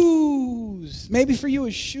shoes. Maybe for you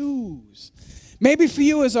it's shoes. Maybe for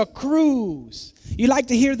you it's a cruise. You like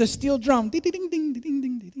to hear the steel drum. Ding, ding, ding, ding, ding,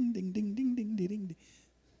 ding, ding, ding, ding, ding, ding, ding.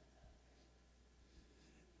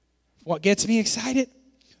 What gets me excited?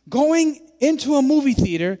 Going into a movie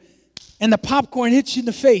theater and the popcorn hits you in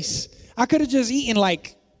the face. I could have just eaten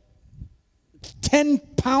like 10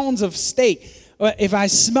 pounds of steak. But if I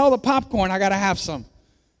smell the popcorn, I got to have some.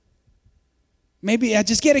 Maybe I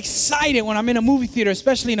just get excited when I'm in a movie theater,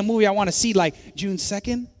 especially in a movie I want to see, like June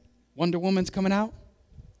 2nd, Wonder Woman's coming out.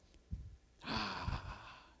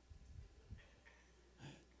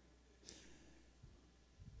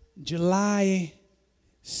 July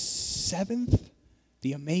 7th,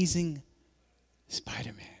 The Amazing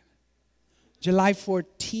Spider-Man. July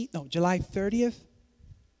 30th,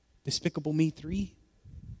 Despicable Me 3.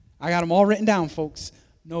 I got them all written down, folks.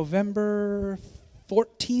 November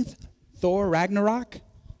 14th, Thor Ragnarok.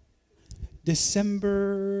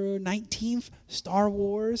 December 19th, Star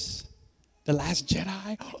Wars, The Last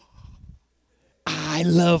Jedi. I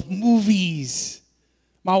love movies.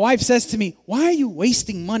 My wife says to me, why are you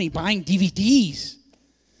wasting money buying DVDs?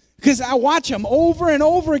 Because I watch them over and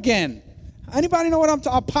over again. Anybody know what I'm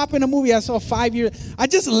talking about? I'll pop in a movie I saw 5 years. I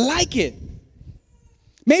just like it.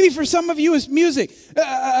 Maybe for some of you it's music,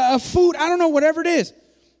 food, I don't know, whatever it is.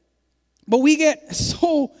 But we get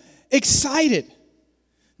so excited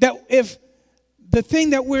that if the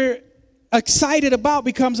thing that we're excited about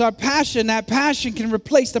becomes our passion, that passion can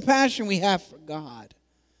replace the passion we have for God.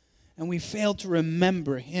 and we fail to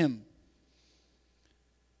remember him.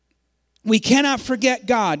 We cannot forget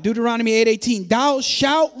God. Deuteronomy 8:18. Thou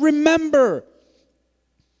shalt remember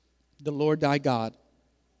the Lord thy God.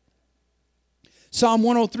 Psalm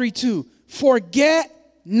 103:2. Forget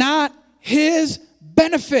not his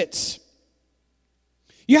benefits.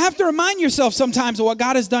 You have to remind yourself sometimes of what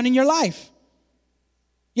God has done in your life.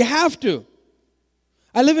 You have to.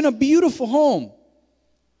 I live in a beautiful home.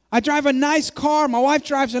 I drive a nice car. My wife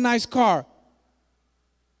drives a nice car.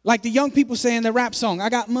 Like the young people say in the rap song, I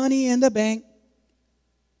got money in the bank.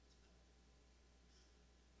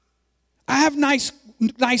 I have nice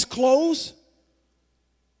clothes.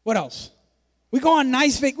 What else? We go on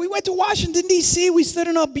nice vacation. We went to Washington, D.C. We stood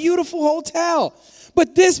in a beautiful hotel.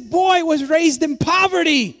 But this boy was raised in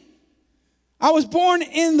poverty. I was born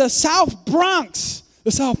in the South Bronx.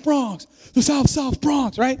 The South Bronx. The South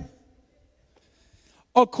Bronx, right?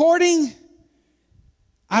 According,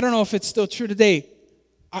 I don't know if it's still true today.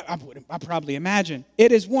 I probably imagine.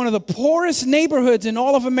 It is one of the poorest neighborhoods in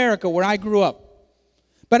all of America where I grew up.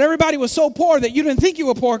 But everybody was so poor that you didn't think you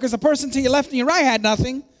were poor because the person to your left and your right had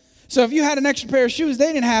nothing. So if you had an extra pair of shoes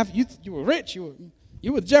they didn't have, you were rich. You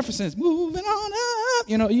were the Jeffersons. Moving on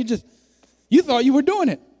up. You thought you were doing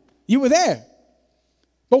it. You were there.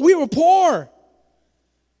 But we were poor.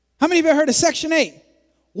 How many of you heard of Section 8?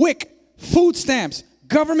 WIC, food stamps,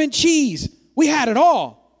 government cheese. We had it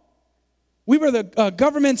all. We were the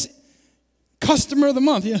government's customer of the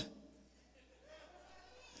month. Yeah.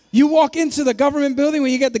 You walk into the government building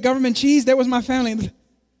when you get the government cheese, there was my family.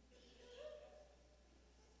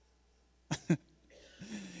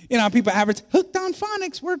 People average, hooked on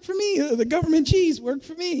phonics worked for me. The government cheese worked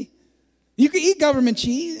for me. You can eat government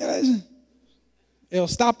cheese. It'll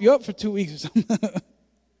stop you up for 2 weeks or something.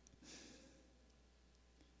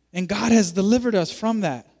 And God has delivered us from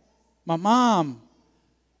that. My mom,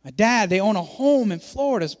 my dad, they own a home in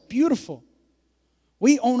Florida. It's beautiful.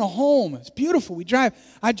 We own a home. It's beautiful. We drive.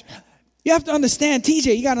 You have to understand,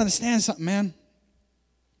 TJ, you got to understand something, man.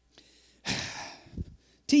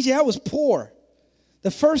 TJ, I was poor.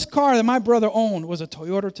 The first car that my brother owned was a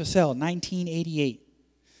Toyota Tercel, 1988.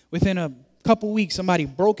 Within a couple weeks, somebody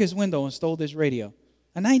broke his window and stole his radio.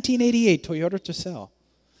 A 1988 Toyota Tercel.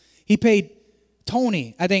 He paid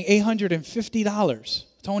Tony, I think, $850.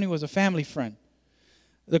 Tony was a family friend.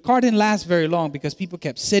 The car didn't last very long because people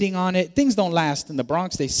kept sitting on it. Things don't last in the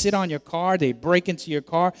Bronx. They sit on your car. They break into your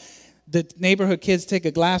car. The neighborhood kids take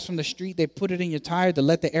a glass from the street. They put it in your tire to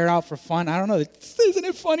let the air out for fun. I don't know. Isn't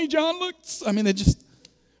it funny, John? Look. They just...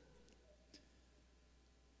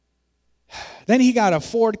 Then he got a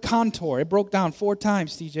Ford Contour. It broke down 4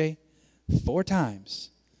 times, TJ. 4 times.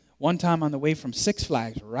 One time on the way from Six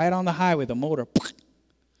Flags, right on the highway, the motor.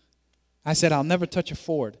 I said, I'll never touch a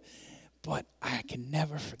Ford. But I can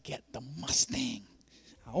never forget the Mustang.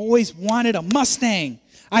 I always wanted a Mustang.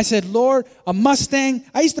 I said, Lord, a Mustang.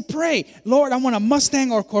 I used to pray, Lord, I want a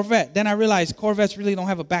Mustang or a Corvette. Then I realized Corvettes really don't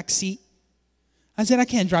have a back seat. I said, I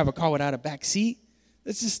can't drive a car without a back seat.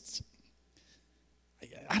 It's just,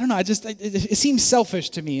 I don't know. It seems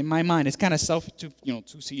selfish to me in my mind. It's kind of selfish,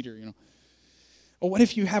 two-seater, Or what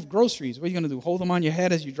if you have groceries? What are you going to do? Hold them on your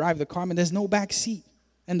head as you drive the car? There's no back seat.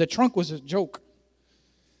 And the trunk was a joke.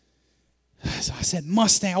 So I said,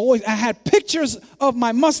 Mustang. I had pictures of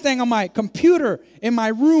my Mustang on my computer in my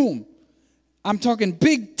room. I'm talking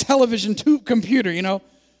big television tube computer,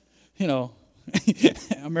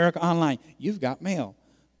 America Online. You've got mail.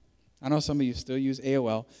 I know some of you still use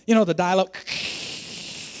AOL. The dial-up.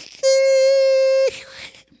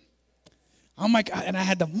 Oh my God. And I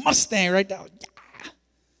had the Mustang right there. Yeah. It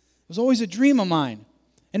was always a dream of mine.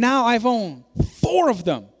 And now I've owned 4 of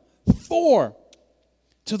them. 4.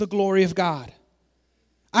 To the glory of God.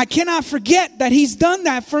 I cannot forget that he's done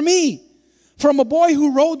that for me. From a boy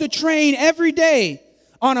who rode the train every day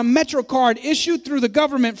on a Metro card issued through the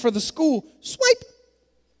government for the school. Swipe.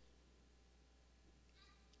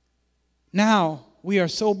 Now we are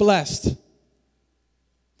so blessed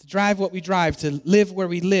to drive what we drive, to live where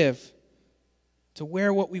we live, to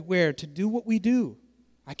wear what we wear, to do what we do.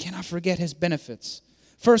 I cannot forget his benefits.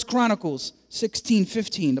 1 Chronicles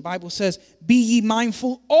 16:15, the Bible says, be ye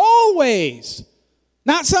mindful always,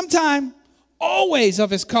 not sometime, always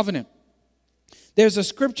of his covenant. There's a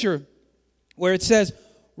scripture where it says,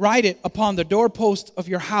 write it upon the doorpost of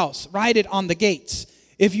your house, write it on the gates.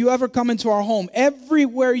 If you ever come into our home,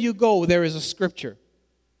 everywhere you go, there is a scripture.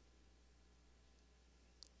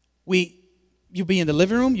 You be in the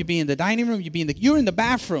living room, you be in the dining room, you're in the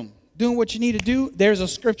bathroom, doing what you need to do, there's a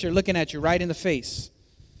scripture looking at you right in the face.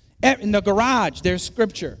 In the garage, there's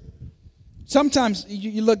scripture. Sometimes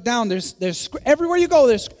you look down, there's everywhere you go,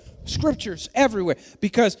 there's Scriptures everywhere.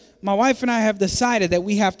 Because my wife and I have decided that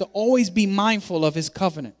we have to always be mindful of his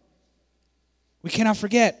covenant. We cannot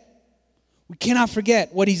forget. We cannot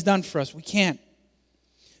forget what he's done for us. We can't.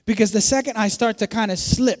 Because the second I start to kind of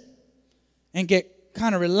slip and get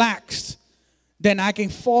kind of relaxed, then I can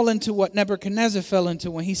fall into what Nebuchadnezzar fell into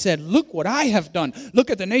when he said, look what I have done. Look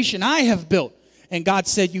at the nation I have built. And God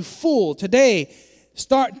said, you fool,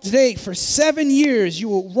 start today, for 7 years, you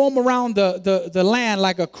will roam around the land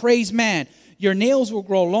like a crazed man. Your nails will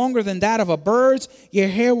grow longer than that of a bird's. Your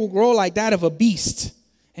hair will grow like that of a beast.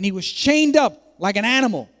 And he was chained up like an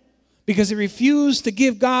animal because he refused to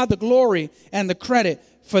give God the glory and the credit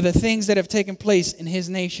for the things that have taken place in his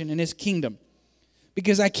nation, in his kingdom.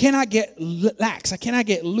 Because I cannot get lax. I cannot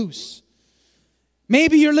get loose.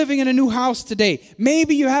 Maybe you're living in a new house today.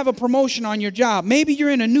 Maybe you have a promotion on your job. Maybe you're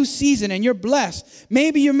in a new season and you're blessed.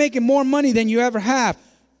 Maybe you're making more money than you ever have.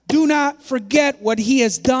 Do not forget what he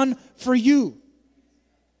has done for you.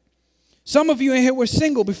 Some of you in here were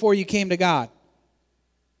single before you came to God.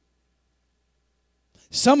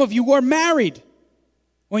 Some of you were married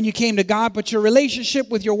when you came to God, but your relationship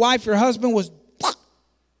with your wife, your husband was,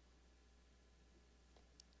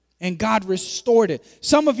 and God restored it.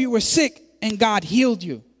 Some of you were sick and God healed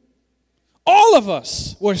you. All of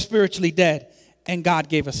us were spiritually dead and God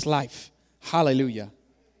gave us life. Hallelujah.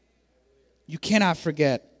 You cannot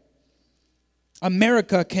forget.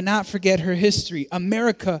 America cannot forget her history.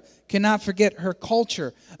 America cannot forget her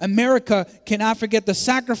culture. America cannot forget the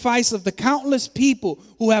sacrifice of the countless people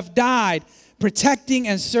who have died protecting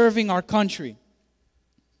and serving our country.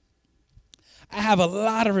 I have a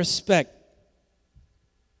lot of respect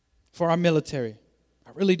for our military.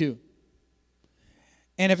 I really do.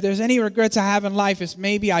 And if there's any regrets I have in life, it's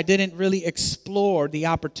maybe I didn't really explore the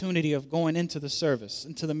opportunity of going into the service,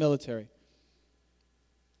 into the military.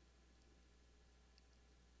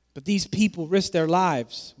 But these people risk their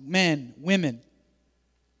lives, men, women.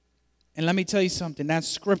 And let me tell you something, that's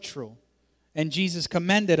scriptural. And Jesus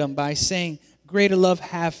commended them by saying, greater love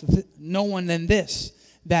hath no one than this,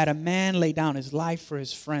 that a man lay down his life for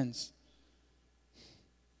his friends.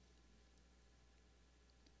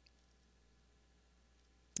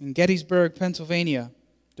 In Gettysburg, Pennsylvania,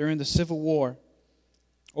 during the Civil War,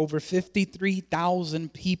 over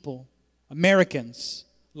 53,000 people, Americans,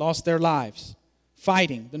 lost their lives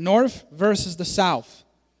fighting the North versus the South.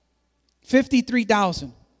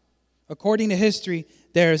 53,000. According to history,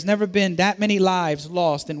 there has never been that many lives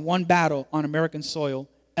lost in one battle on American soil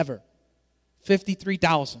ever.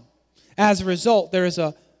 53,000. As a result, there is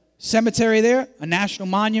a cemetery there, a national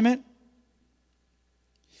monument.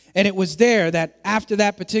 And it was there that after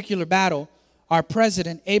that particular battle, our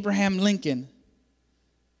president, Abraham Lincoln,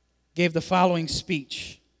 gave the following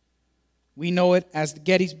speech. We know it as the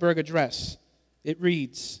Gettysburg Address. It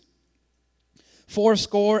reads,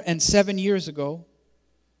 77 years ago,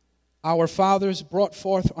 our fathers brought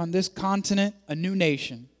forth on this continent a new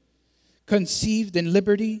nation, conceived in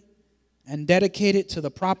liberty and dedicated to the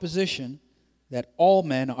proposition that all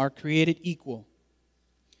men are created equal.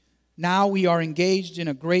 Now we are engaged in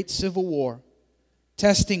a great civil war,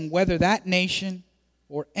 testing whether that nation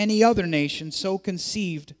or any other nation so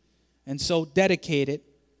conceived and so dedicated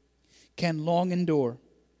can long endure.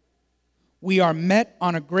 We are met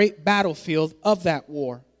on a great battlefield of that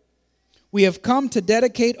war. We have come to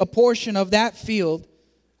dedicate a portion of that field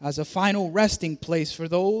as a final resting place for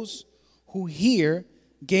those who here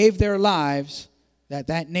gave their lives that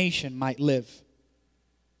that nation might live.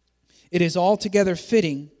 It is altogether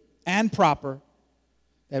fitting and proper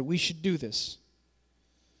that we should do this.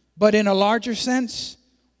 But in a larger sense,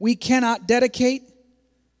 we cannot dedicate,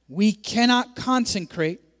 we cannot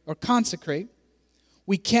consecrate,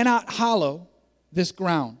 we cannot hallow this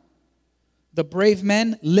ground. The brave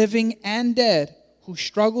men, living and dead, who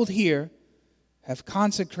struggled here have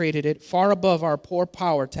consecrated it far above our poor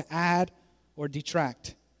power to add or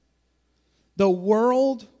detract. The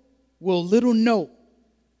world will little note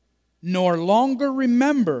nor longer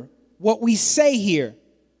remember what we say here,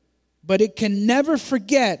 but it can never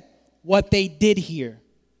forget what they did here.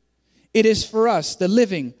 It is for us, the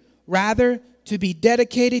living, rather to be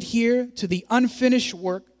dedicated here to the unfinished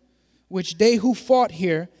work which they who fought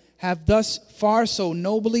here have thus far so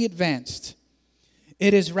nobly advanced.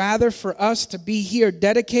 It is rather for us to be here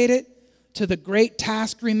dedicated to the great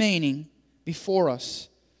task remaining before us,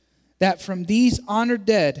 that from these honored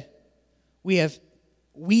dead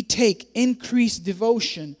we take increased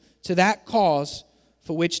devotion to that cause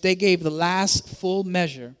for which they gave the last full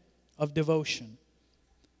measure of devotion.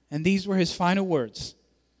 And these were his final words.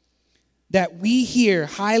 That we here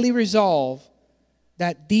highly resolve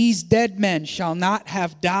that these dead men shall not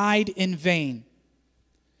have died in vain,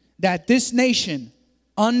 that this nation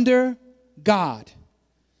under God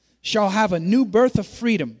shall have a new birth of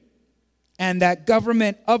freedom, and that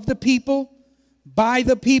government of the people, by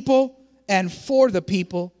the people, and for the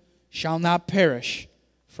people shall not perish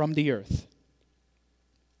from the earth.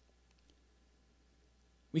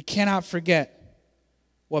 We cannot forget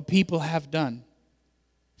what people have done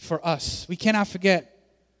for us. We cannot forget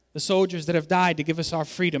the soldiers that have died to give us our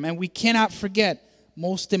freedom. And we cannot forget,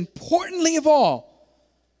 most importantly of all,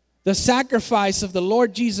 the sacrifice of the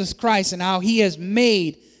Lord Jesus Christ and how He has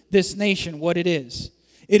made this nation what it is.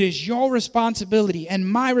 It is your responsibility and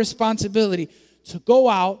my responsibility to go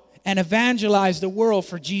out and evangelize the world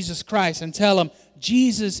for Jesus Christ and tell them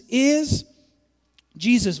Jesus is,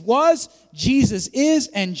 Jesus was, Jesus is,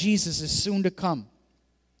 and Jesus is soon to come.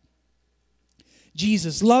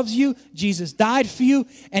 Jesus loves you, Jesus died for you,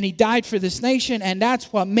 and He died for this nation, and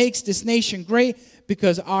that's what makes this nation great,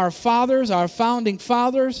 because our fathers, our founding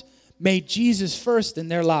fathers, made Jesus first in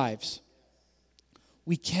their lives.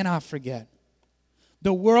 We cannot forget.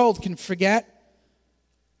 The world can forget.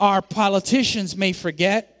 Our politicians may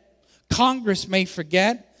forget. Congress may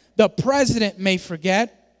forget. The president may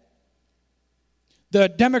forget. The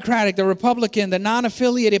Democratic, the Republican, the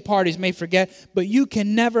non-affiliated parties may forget, but you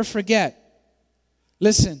can never forget.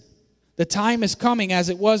 Listen, the time is coming as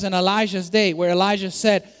it was in Elijah's day, where Elijah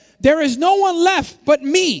said, there is no one left but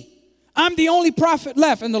me. I'm the only prophet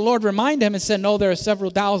left. And the Lord reminded him and said, no, there are several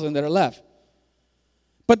thousand that are left.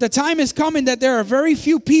 But the time is coming that there are very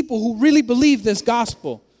few people who really believe this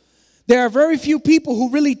gospel. There are very few people who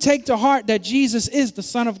really take to heart that Jesus is the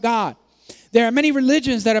Son of God. There are many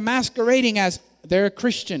religions that are masquerading as they're a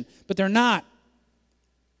Christian, but they're not.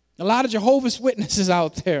 A lot of Jehovah's Witnesses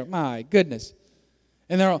out there, my goodness.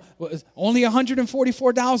 And there are only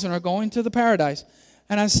 144,000 are going to the paradise.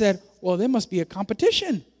 And I said, well, there must be a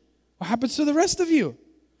competition. What happens to the rest of you?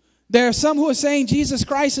 There are some who are saying Jesus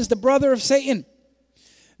Christ is the brother of Satan.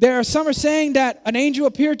 There are some who are saying that an angel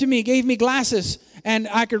appeared to me, gave me glasses, and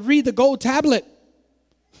I could read the gold tablet.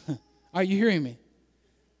 Are you hearing me?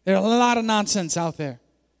 There's a lot of nonsense out there.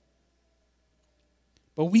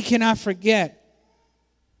 But we cannot forget.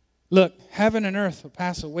 Look, heaven and earth will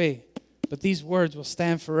pass away, but these words will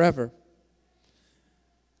stand forever.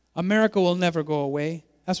 America will never go away.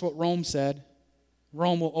 That's what Rome said.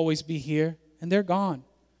 Rome will always be here, and they're gone.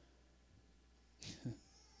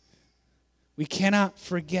 We cannot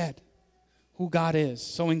forget who God is.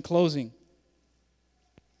 So in closing,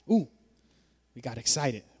 we got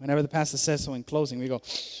excited. Whenever the pastor says so in closing, we go,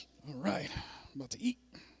 all right, I'm about to eat.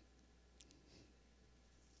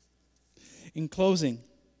 In closing,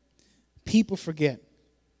 people forget.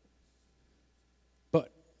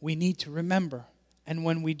 But we need to remember. And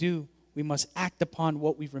when we do, we must act upon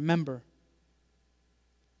what we remember.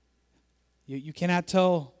 You cannot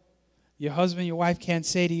tell your husband, your wife can't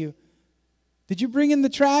say to you, did you bring in the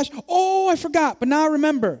trash? Oh, I forgot, but now I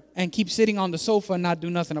remember. And keep sitting on the sofa and not do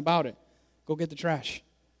nothing about it. Go get the trash.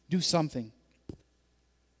 Do something.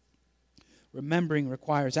 Remembering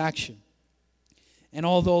requires action. And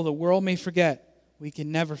although the world may forget, we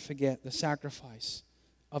can never forget the sacrifice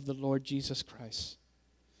of the Lord Jesus Christ.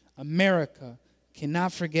 America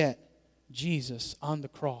cannot forget Jesus on the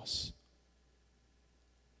cross.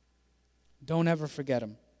 Don't ever forget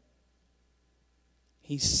Him.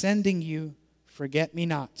 He's sending you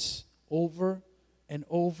forget-me-nots over and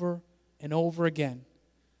over and over again.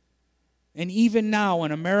 And even now,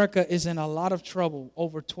 when America is in a lot of trouble,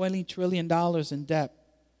 over $20 trillion in debt,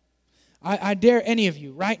 I dare any of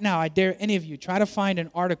you, right now, I dare any of you, try to find an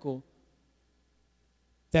article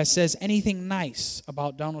that says anything nice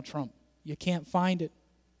about Donald Trump. You can't find it.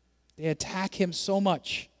 They attack him so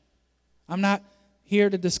much. I'm not here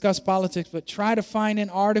to discuss politics, but try to find an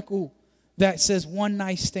article that says one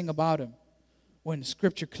nice thing about him, when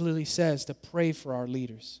Scripture clearly says to pray for our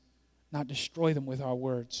leaders, not destroy them with our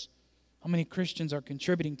words. How many Christians are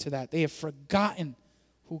contributing to that? They have forgotten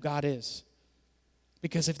who God is.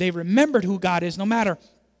 Because if they remembered who God is, no matter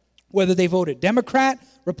whether they voted Democrat,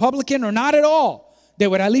 Republican, or not at all, they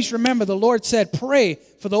would at least remember the Lord said, pray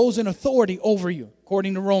for those in authority over you,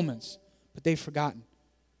 according to Romans. But they've forgotten.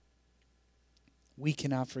 We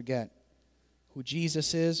cannot forget who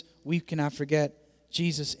Jesus is. We cannot forget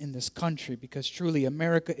Jesus in this country, because truly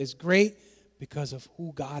America is great because of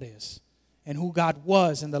who God is and who God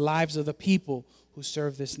was in the lives of the people who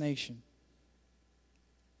serve this nation.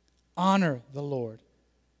 Honor the Lord.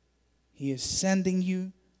 He is sending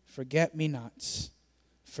you forget-me-nots.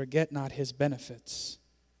 Forget not His benefits.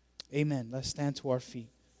 Amen. Let's stand to our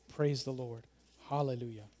feet. Praise the Lord.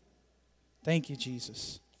 Hallelujah. Thank you,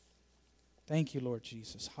 Jesus. Thank you, Lord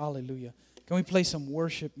Jesus. Hallelujah. Can we play some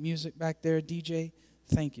worship music back there, DJ?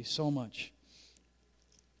 Thank you so much.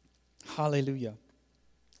 Hallelujah.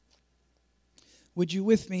 Would you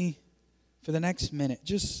with me for the next minute?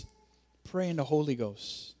 Just pray in the Holy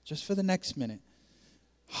Ghost. Just for the next minute.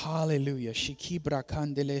 Hallelujah. Shikibra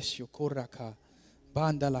kandelesyo koraka.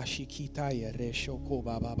 Bandala shikitaya reshoko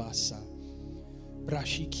bababasa.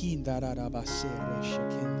 Brashikinda rarabase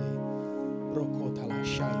reshikinde. Brokota la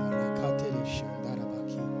shaya rakatele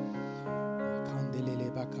shandarabaki. Makandelele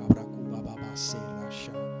bakabraku bababase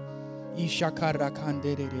rasha. Ishakara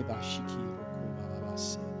kandelele bashiki roku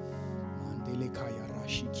bababase. Mandele kaya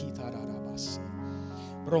rashikita rarabase.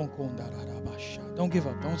 Bronkonda rarabasha. Don't give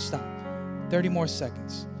up. Don't stop. 30 more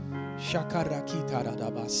seconds. Shakara kita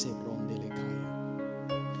rarabase brondele kaya.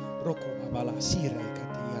 Broko babala sire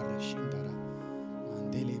kateya rashindara.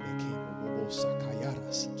 Mandele beke bobosa kaya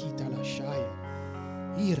rasikita la shaya.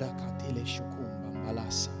 Ira katele shukumba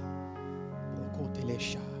malasa. Broko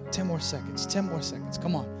telesha. 10 more seconds. 10 more seconds.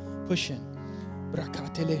 Come on. Push in.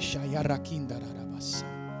 Brakatele shaya rakinda rarabasa.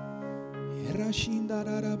 Irashinda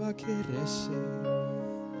rarabakerese.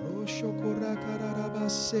 Roshokora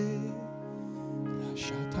kararabase.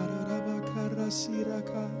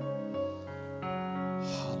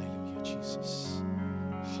 Hallelujah, Jesus.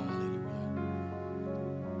 Hallelujah.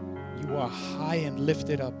 You are high and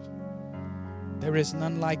lifted up. There is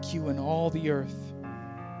none like you in all the earth.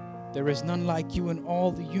 There is none like you in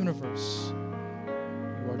all the universe.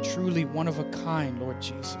 You are truly one of a kind, Lord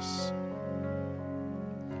Jesus.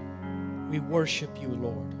 We worship you,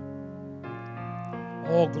 Lord.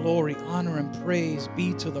 All glory, honor, and praise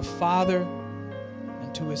be to the Father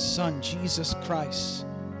and to His Son, Jesus Christ.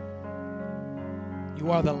 You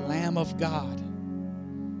are the Lamb of God.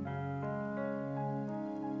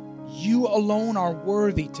 You alone are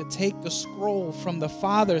worthy to take the scroll from the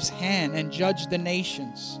Father's hand and judge the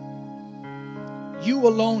nations. You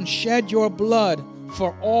alone shed your blood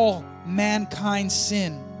for all mankind's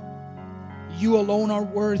sin. You alone are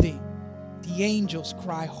worthy. The angels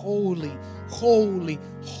cry, holy, holy,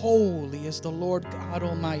 holy is the Lord God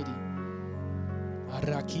Almighty.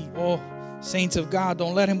 Araki, oh, saints of God,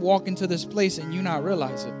 don't let Him walk into this place and you not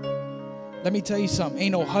realize it. Let me tell you something.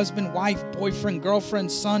 Ain't no husband, wife, boyfriend, girlfriend,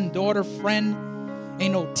 son, daughter, friend.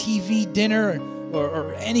 Ain't no TV, dinner,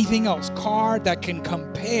 or anything else, car that can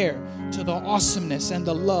compare to the awesomeness and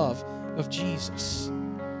the love of Jesus.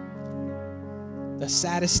 The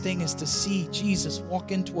saddest thing is to see Jesus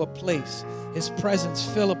walk into a place, His presence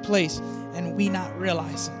fill a place, and we not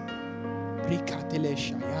realize it.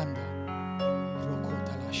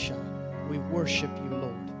 We worship you,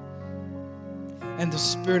 Lord. And the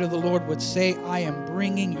Spirit of the Lord would say, I am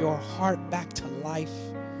bringing your heart back to life.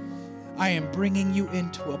 I am bringing you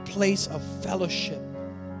into a place of fellowship,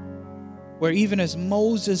 where even as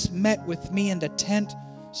Moses met with me in the tent,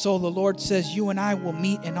 so the Lord says, you and I will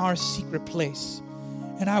meet in our secret place.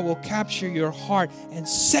 And I will capture your heart and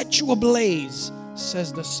set you ablaze,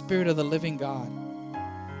 says the Spirit of the living God.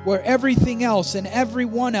 Where everything else and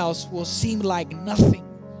everyone else will seem like nothing,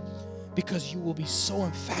 because you will be so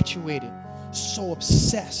infatuated, so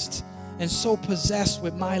obsessed, and so possessed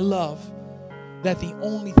with my love that the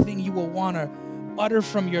only thing you will want to utter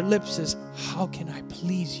from your lips is, how can I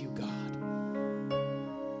please you, God?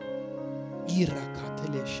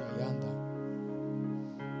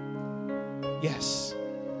 Yes.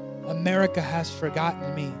 America has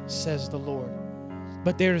forgotten me, says the Lord.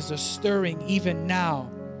 But there is a stirring even now.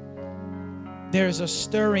 There is a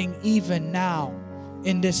stirring even now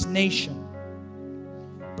in this nation.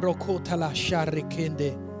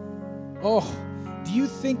 Oh, do you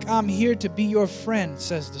think I'm here to be your friend,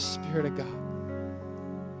 says the Spirit of God?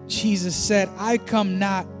 Jesus said, I come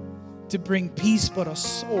not to bring peace but a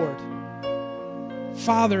sword.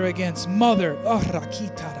 Father against mother.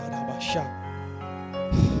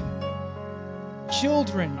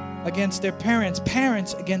 Children against their parents,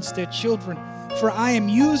 parents against their children. For I am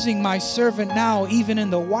using my servant now, even in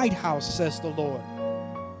the White House, says the Lord.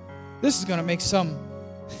 This is going to make some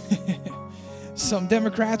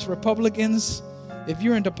Democrats, Republicans, if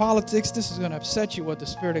you're into politics, this is going to upset you what the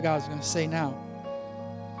Spirit of God is going to say now.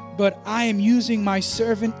 But I am using my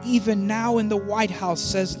servant even now in the White House,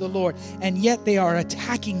 says the Lord. And yet they are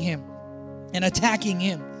attacking him and attacking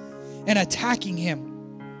him and attacking him.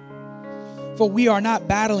 For we are not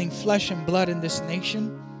battling flesh and blood in this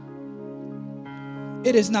nation.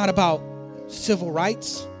 It is not about civil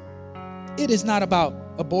rights. It is not about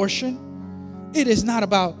abortion. It is not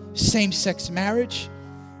about same-sex marriage.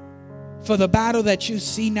 For the battle that you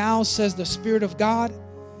see now, says the Spirit of God,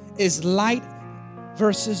 is light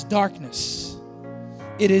versus darkness.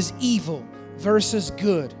 It is evil versus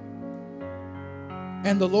good.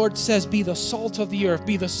 And the Lord says, be the salt of the earth,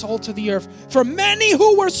 be the salt of the earth. For many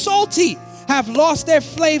who were salty have lost their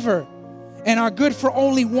flavor and are good for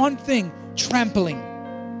only one thing, trampling.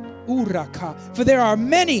 Uraka. For there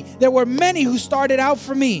were many who started out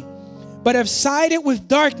for me, but have sided with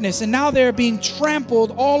darkness, and now they're being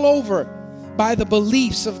trampled all over by the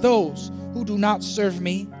beliefs of those who do not serve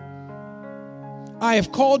me. I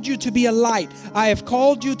have called you to be a light. I have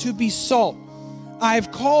called you to be salt. I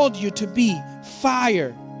have called you to be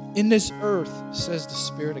fire in this earth, says the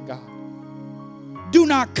Spirit of God. Do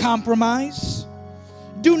not compromise.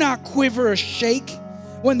 Do not quiver or shake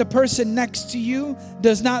when the person next to you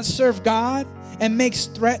does not serve God and makes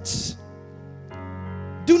threats.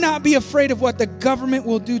 Do not be afraid of what the government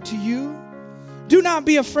will do to you. Do not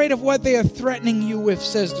be afraid of what they are threatening you with,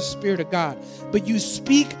 says the Spirit of God. But you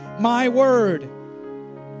speak my word.